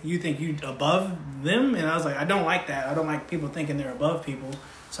 okay, you think you above them? And I was like, I don't like that. I don't like people thinking they're above people.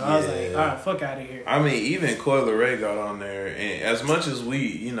 So I was like, all right, fuck out of here. I mean, even Coi Leray got on there, and as much as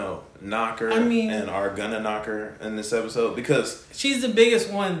we, knock her and are gonna knock her in this episode, because She's the biggest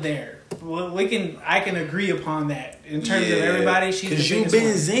one there. Well, I can agree upon that in terms of everybody. She's the biggest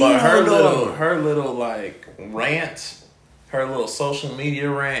one. Zeno, but though. her little like rant, her little social media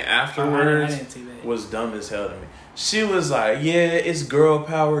rant afterwards I didn't see that. was dumb as hell to me. She was like, yeah, it's girl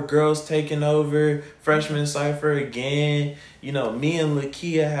power, girls taking over, freshman cypher again. Me and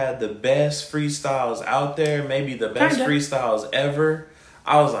Lakia had the best freestyles out there, maybe the best freestyles ever.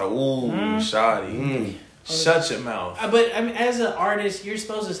 I was like, ooh, shoddy. Shut your mouth. But I mean, as an artist, you're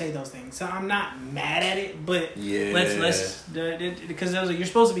supposed to say those things. So I'm not mad at it, but let's because you're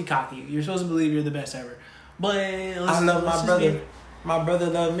supposed to be cocky. You're supposed to believe you're the best ever. But I love my brother. My brother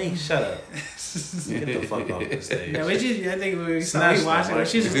loved me. Shut up. Get the fuck off the stage. Yeah, I think when we saw me watching her,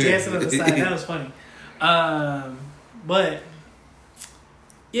 she was just dancing on the side. That was funny. But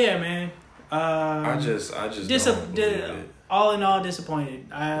yeah, man. I just don't believe it. All in all,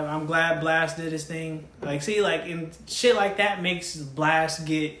 disappointed. I'm glad Blast did his thing. Like, see, like, and shit like that makes Blast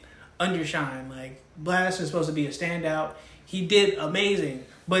get undershine. Like, Blast is supposed to be a standout. He did amazing,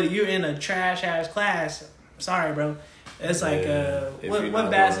 but you're in a trash ass class. Sorry, bro. It's like what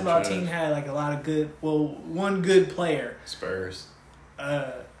basketball team had like a lot of one good player? Spurs.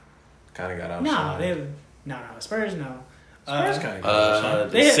 Kind of got out. No, Spurs no. Spurs kind of got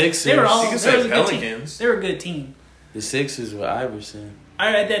out. The Sixers. They were all. You can They say were a good team. Pelicans. They were a good team. The Sixers with Iverson.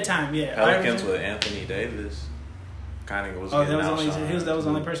 At that time, yeah. Pelicans Iverson. with Anthony Davis. Kind of was. Oh, that was the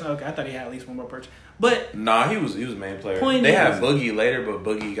only person. Okay, I thought he had at least one more person. But nah, he was main player. Point They is- had Boogie later, but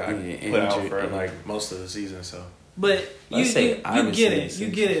Boogie got put out injured, for yeah. like most of the season. So, but you Let's say get Iverson it. You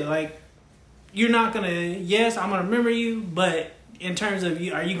get it. Like, you're not gonna. Yes, I'm gonna remember you, but in terms of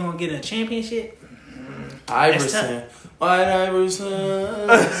you, are you gonna get a championship? Iverson. White Iverson.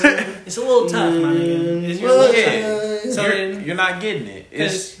 It's a little tough, my nigga. It's yeah, So then, you're not getting it.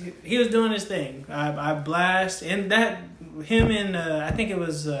 It's because he was doing his thing. I blast and that him and I think it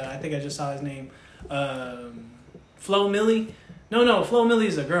was I think I just saw his name, Flo Milli. No, Flo Milli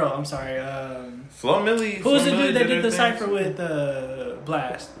is a girl. I'm sorry. Flo Milli. Who was the Flo Milli dude that did her the thing. cipher with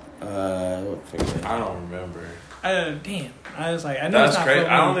Blast? I don't remember. Damn. I was like, I know That's it's not crazy. Flo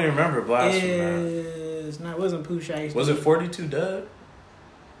I Milli. don't even remember Blast from that. It's not. It wasn't Pooh Shiesty. Was it 42 Dub?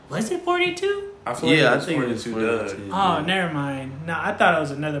 Was it 42? I feel like Yeah, it I was think it was 42 Dub. 42. Oh, never mind. No, I thought it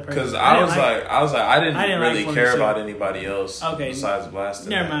was another person. Because I was like, I didn't I didn't really like care 42. about anybody else besides Blast.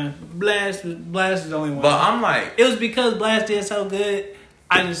 Never mind. Blast is the only one. But I'm like, it was because Blast did so good.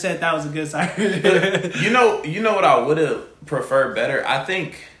 I just said that was a good side. you know what I would have preferred better? I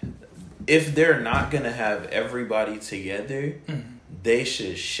think if they're not gonna have everybody together, they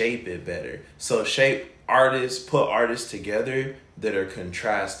should shape it better. So put artists together that are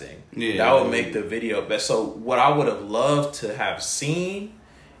contrasting. Yeah. That would make the video best. So what I would have loved to have seen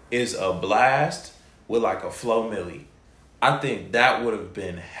is a Blast with like a Flo Milli. I think that would have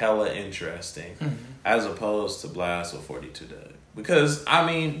been hella interesting as opposed to Blast with 42 Dub. Because, I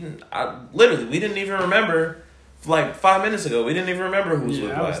mean, we didn't even remember like 5 minutes ago. We didn't even remember who was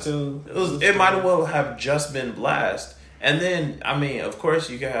with Blast. It might as well have just been Blast. And then, I mean, of course,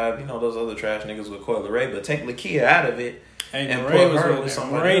 you can have, you know, those other trash niggas with Coi Leray, but take Lakia out of it and put her with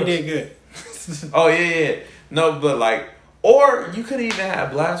somebody else. Ray did good. Oh, yeah. No, but like, or you could even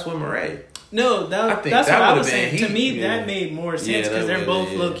have Blast with Murray. No, that's what I was saying. To me, that made more sense because they're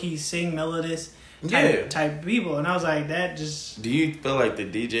both low-key sing melodious type people. And I was like, that just... Do you feel like the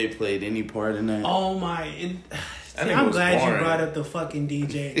DJ played any part in that? Oh, my... I'm glad you brought up the fucking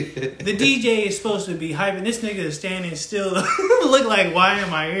DJ. The DJ is supposed to be hyping. This nigga is standing still. Look like, why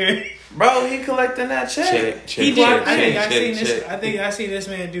am I here? Bro, he collecting that check. I think I see this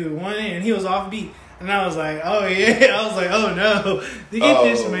man do one and he was off beat. And I was like, oh yeah. I was like, oh no. Get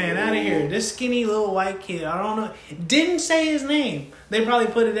this man out of here. This skinny little white kid, I don't know. Didn't say his name. They probably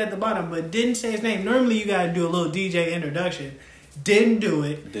put it at the bottom, but didn't say his name. Normally you gotta do a little DJ introduction. Didn't do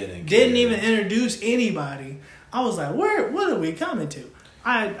it. Didn't even introduce anybody. I was like, what are we coming to?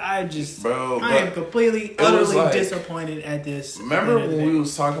 I am completely, utterly disappointed at this. Remember when we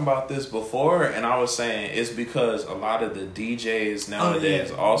was talking about this before, and I was saying it's because a lot of the DJs nowadays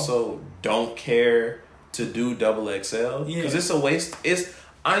also don't care to do double XL because it's a waste. It's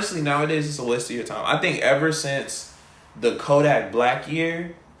honestly nowadays it's a waste of your time. I think ever since the Kodak Black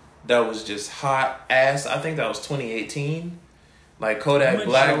year, that was just hot ass. I think that was 2018. Like Kodak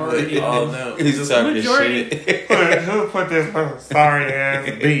Black with all them. He's talking shit. Who put this sorry ass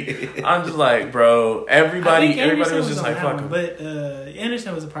beat? I'm just like, bro. Everybody was just like, fuck him. But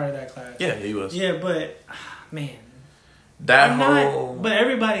Anderson was a part of that class. Yeah, he was. Yeah, but man, but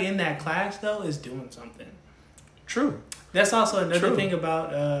everybody in that class though is doing something. True. That's also another thing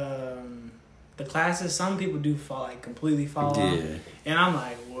about the classes. Some people do completely fall off, and I'm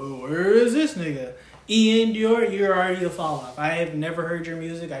like, whoa, where is this nigga? Ian, you're already a fall off. I have never heard your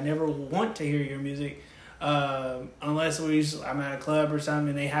music. I never want to hear your music. Unless I'm at a club or something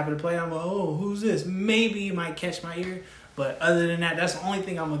and they happen to play. I'm like, oh, who's this? Maybe you might catch my ear. But other than that, that's the only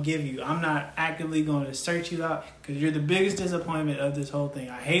thing I'm going to give you. I'm not actively going to search you out because you're the biggest disappointment of this whole thing.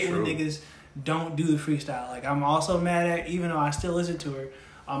 I hate when niggas don't do the freestyle. Like, I'm also mad at, even though I still listen to her,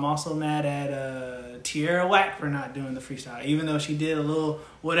 I'm also mad at Tierra Whack for not doing the freestyle, even though she did a little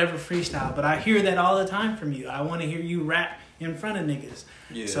whatever freestyle. But I hear that all the time from you. I want to hear you rap in front of niggas.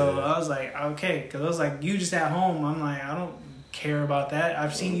 Yeah. So I was like, okay, because I was like, you just at home. I'm like, I don't care about that.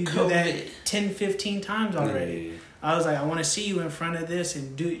 I've seen you do that 10, 15 times already. Yeah. I was like, I want to see you in front of this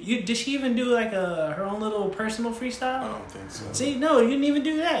and do. Did she even do like her own little personal freestyle? I don't think so. See, no, you didn't even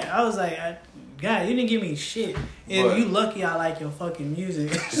do that. I was like, God, you didn't give me shit. And you lucky I like your fucking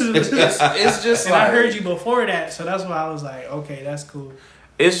music. it's just and I heard you before that, so that's why I was like, okay, that's cool.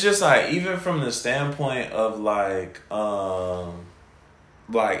 It's just like, even from the standpoint of like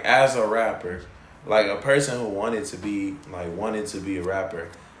as a rapper, like a person who wanted to be a rapper,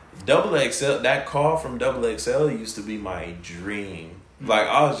 Double XL, that call from Double XL used to be my dream. Like,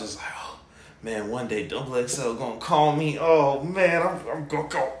 I was just like, oh man, one day Double XL gonna call me. Oh man, I'm gonna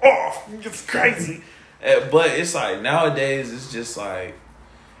go off. It's crazy. But it's like nowadays, it's just like,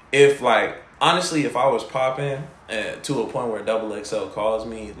 if I was popping to a point where Double XL calls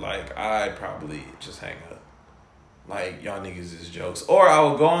me, like, I'd probably just hang up. Like, y'all niggas is jokes. Or I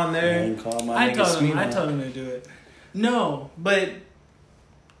would go on there and call my nigga Smino. I told him to do it. No, but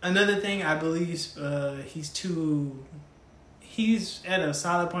another thing, I believe he's at a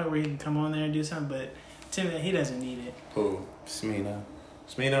solid point where he can come on there and do something, but Tim, he doesn't need it. Who? Smino?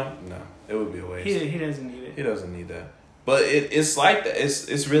 No, it would be a waste. He doesn't need it. He doesn't need that. But it's like that.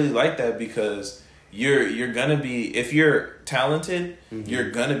 It's really like that because you're gonna be, if you're talented, you're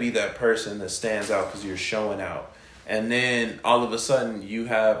gonna be that person that stands out because you're showing out. And then all of a sudden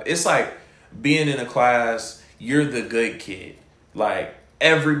it's like being in a class, you're the good kid. Like,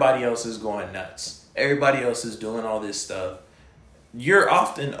 everybody else is going nuts. Everybody else is doing all this stuff. You're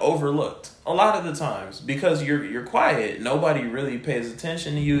often overlooked a lot of the times because you're quiet. Nobody really pays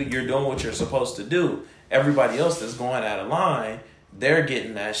attention to you. You're doing what you're supposed to do. Everybody else that's going out of line, they're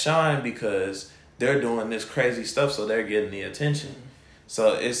getting that shine because they're doing this crazy stuff, so they're getting the attention.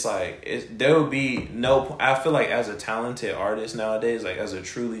 So it's like, there would be no, I feel like as a talented artist nowadays, like as a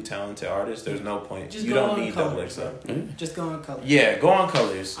truly talented artist, there's no point. You don't need Double XL. Just go on Colors. Yeah, go on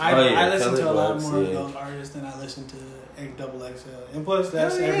Colors. I listen to a lot more of those artists than I listen to Double XL. And plus,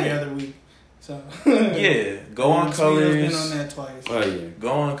 that's every other week. So yeah, go on Colors. Been on that twice. Oh yeah,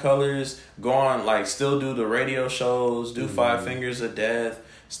 go on Colors. Go on, like, still do the radio shows. Do 5 Fingers of Death.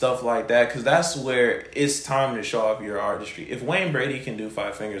 stuff like that, because that's where it's time to show off your artistry. If Wayne Brady can do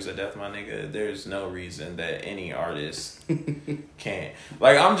 5 Fingers of Death, my nigga, there's no reason that any artist can't.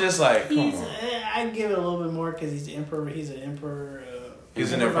 Like, I'm just like, come on. I give it a little bit more because he's the emperor. He's an emperor.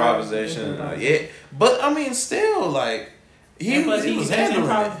 He's an improvisation. Yeah, but I mean, still, like, he was handling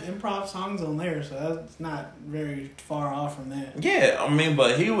improv songs on there, so that's not very far off from that. Yeah, I mean,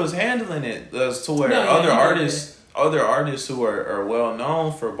 but he was handling it as to where other artists who are well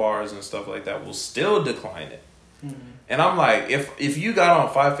known for bars and stuff like that will still decline it. Mm-hmm. And I'm like, if you got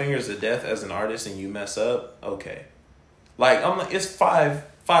on 5 Fingers of Death as an artist and you mess up, okay. Like, I'm like, it's five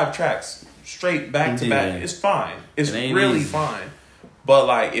tracks straight back to back. It's fine. It's really easy. Fine. But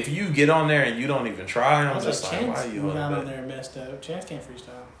like, if you get on there and you don't even try, I'm just like, why are you on there and messed up? Chance can't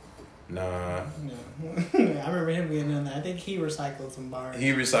freestyle. Nah. No. I remember him getting on that. I think he recycled some bars.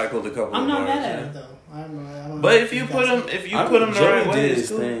 He recycled a couple. I'm of not bars, mad at it though. But if you put him the right way, did his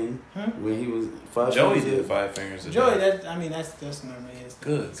thing when he was 5 Joey did 5 Fingers. Joey, that's normally his.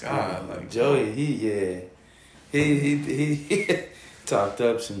 Good God, like Joey, he talked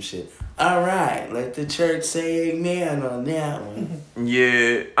up some shit. All right, let the church say amen on that one.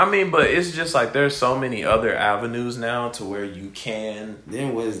 Yeah, I mean, but it's just like there's so many other avenues now to where you can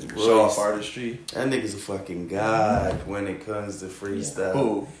show off artistry. That nigga's a fucking god when it comes to freestyle.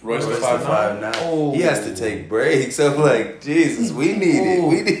 Who? Royce the 5'9"? Oh. He has to take breaks. I'm like, Jesus, we need it.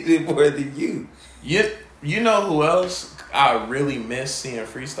 We need it more than you. You know who else I really miss seeing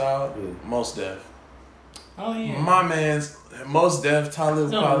freestyle? Mos Def. Oh yeah, my man's Mos Def, Talib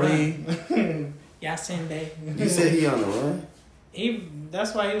Kweli. Yasin Bey. You said he on the run?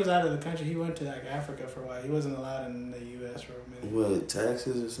 That's why he was out of the country. He went to like Africa for a while. He wasn't allowed in the U.S. for a minute. What,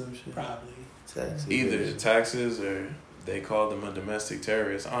 taxes or some shit? Probably. Taxes. Either taxes or they called him a domestic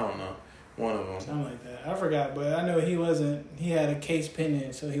terrorist. I don't know. One of them. Something like that. I forgot, but I know he wasn't. He had a case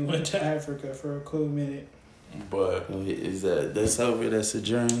pending, so he went to Africa for a cool minute. But is that's over? That's a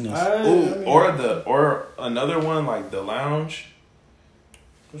journey. Or another one like The Lounge.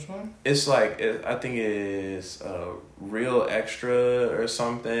 Which one? It's like I think it is Real Extra or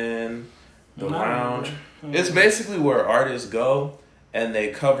something. The Lounge. It's basically where artists go and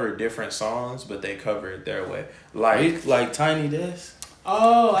they cover different songs, but they cover it their way. Like Tiny Desk.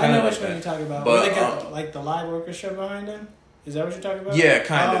 Oh, I know which one you're talking about. But they got like the live orchestra behind them. Is that what you're talking about? Yeah,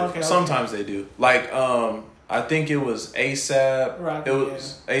 kind of. Okay, sometimes they do. Like I think it was ASAP. Rocky, it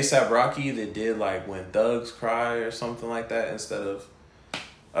was ASAP Rocky that did like When Thugs Cry or something like that instead of.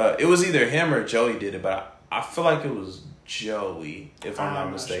 It was either him or Joey did it, but I feel like it was Joey, if I'm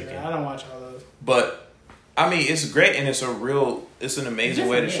not mistaken. Sure. I don't watch all those. But I mean, it's great and it's an amazing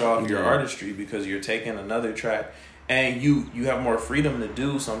way to show off your artistry because you're taking another track and you have more freedom to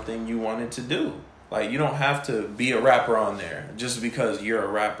do something you wanted to do. Like you don't have to be a rapper on there just because you're a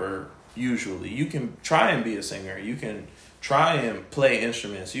rapper. Usually, you can try and be a singer. You can try and play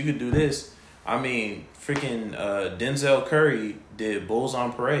instruments. You could do this. I mean, freaking Denzel Curry did Bulls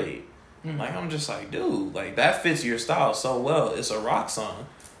on Parade. Mm-hmm. Like, I'm just like, dude, like that fits your style so well. It's a rock song.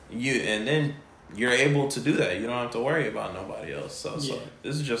 And then you're able to do that. You don't have to worry about nobody else. So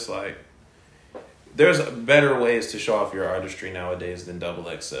this is just like, there's better ways to show off your artistry nowadays than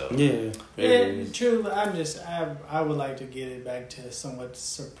XXL. Yeah, true. But I would like to get it back to somewhat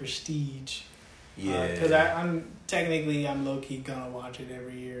prestige. Yeah, because I'm low key gonna watch it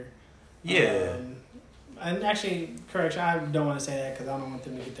every year. Yeah, and actually, correction, I don't want to say that because I don't want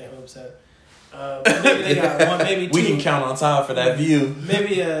them to get their hopes up. Maybe they got one, maybe two. We can count on time for that view.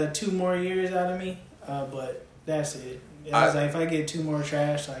 Maybe 2 more years out of me, but that's it. Like if I get 2 more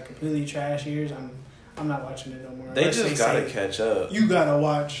trash, like completely trash years, I'm not watching it no more. They just gotta catch up. You gotta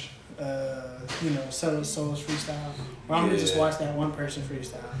watch, Souls freestyle, or I'm gonna just watch that one person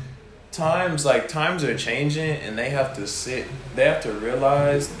freestyle. Times are changing, and they have to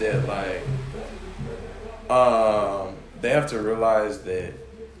realize that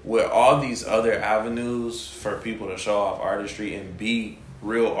with all these other avenues for people to show off artistry and be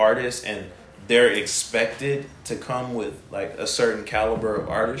real artists, and they're expected to come with like a certain caliber of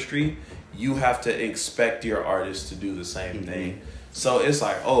artistry, you have to expect your artist to do the same thing. So it's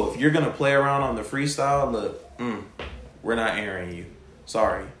like, if you're gonna play around on the freestyle, look, we're not airing you.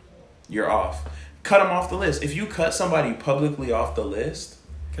 Sorry, you're off. Cut them off the list. If you cut somebody publicly off the list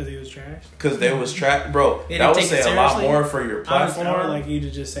because he was trash, because they was trash, bro, that would say a lot more for your platform. I would like you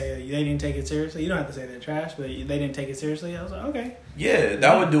to just say they didn't take it seriously. You don't have to say they're trash, but they didn't take it seriously. I was like, okay. Yeah,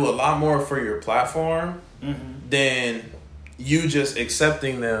 that would do a lot more for your platform than you just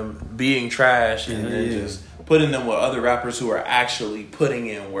accepting them being trash and then just putting them with other rappers who are actually putting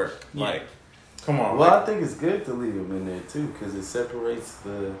in work. Yeah. Like, Come on. Well, I think it's good to leave them in there too, because it separates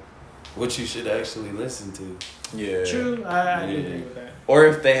what you should actually listen to. Yeah. True, I do agree with that. Or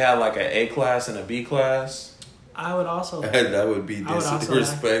if they had like an A class and a B class, I would also. That would be I would also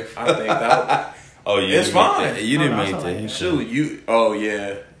disrespectful. I think that. Oh, yeah, It's fine. You didn't I make would also that. like Shoot, you. Oh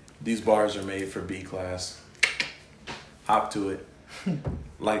yeah, these bars are made for B class. Hop to it.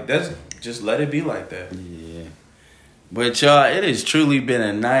 Like that's just let it be like that. Yeah. But y'all, it has truly been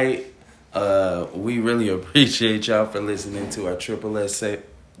a night. We really appreciate y'all for listening to our triple XL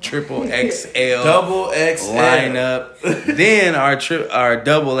Double XL lineup. Then our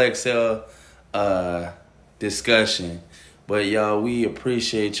double XL discussion. But y'all, we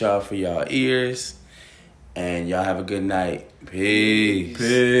appreciate y'all for y'all ears. And y'all have a good night. Peace.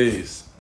 Peace.